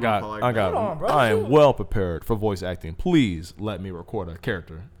 I am well prepared for voice acting. Please let me record a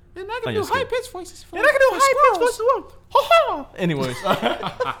character. And I can do high-pitched voices. And I can do high pitched voices. Ha ha. Anyways, You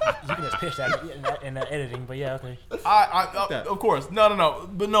can just pitch that in the editing, but yeah, okay. I of course, no,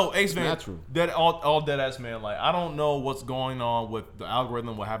 but no, Ace man, natural. Dead all dead ass man. Like I don't know what's going on with the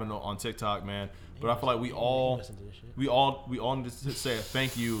algorithm, what happened on TikTok, man. But I feel like we all listen to this shit. we all need to say a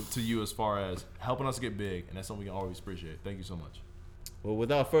thank you to you as far as helping us get big, and that's something we can always appreciate. Thank you so much. Well,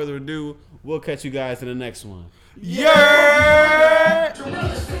 without further ado, we'll catch you guys in the next one. Yeah.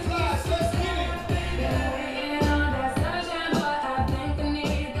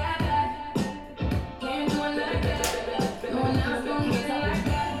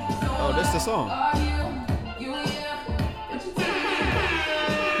 Oh, that's the song.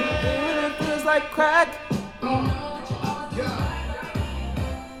 Like crack.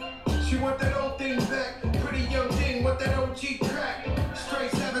 She want that old thing back. Pretty young thing, want that OG crack.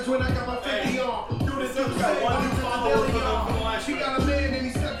 Straight savage when I got my 50 on. Do this, do that. She got a man and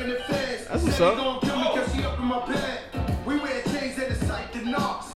he's stuck in the fence. That's what's Said he up. gon' kill me 'cause she up in my bed.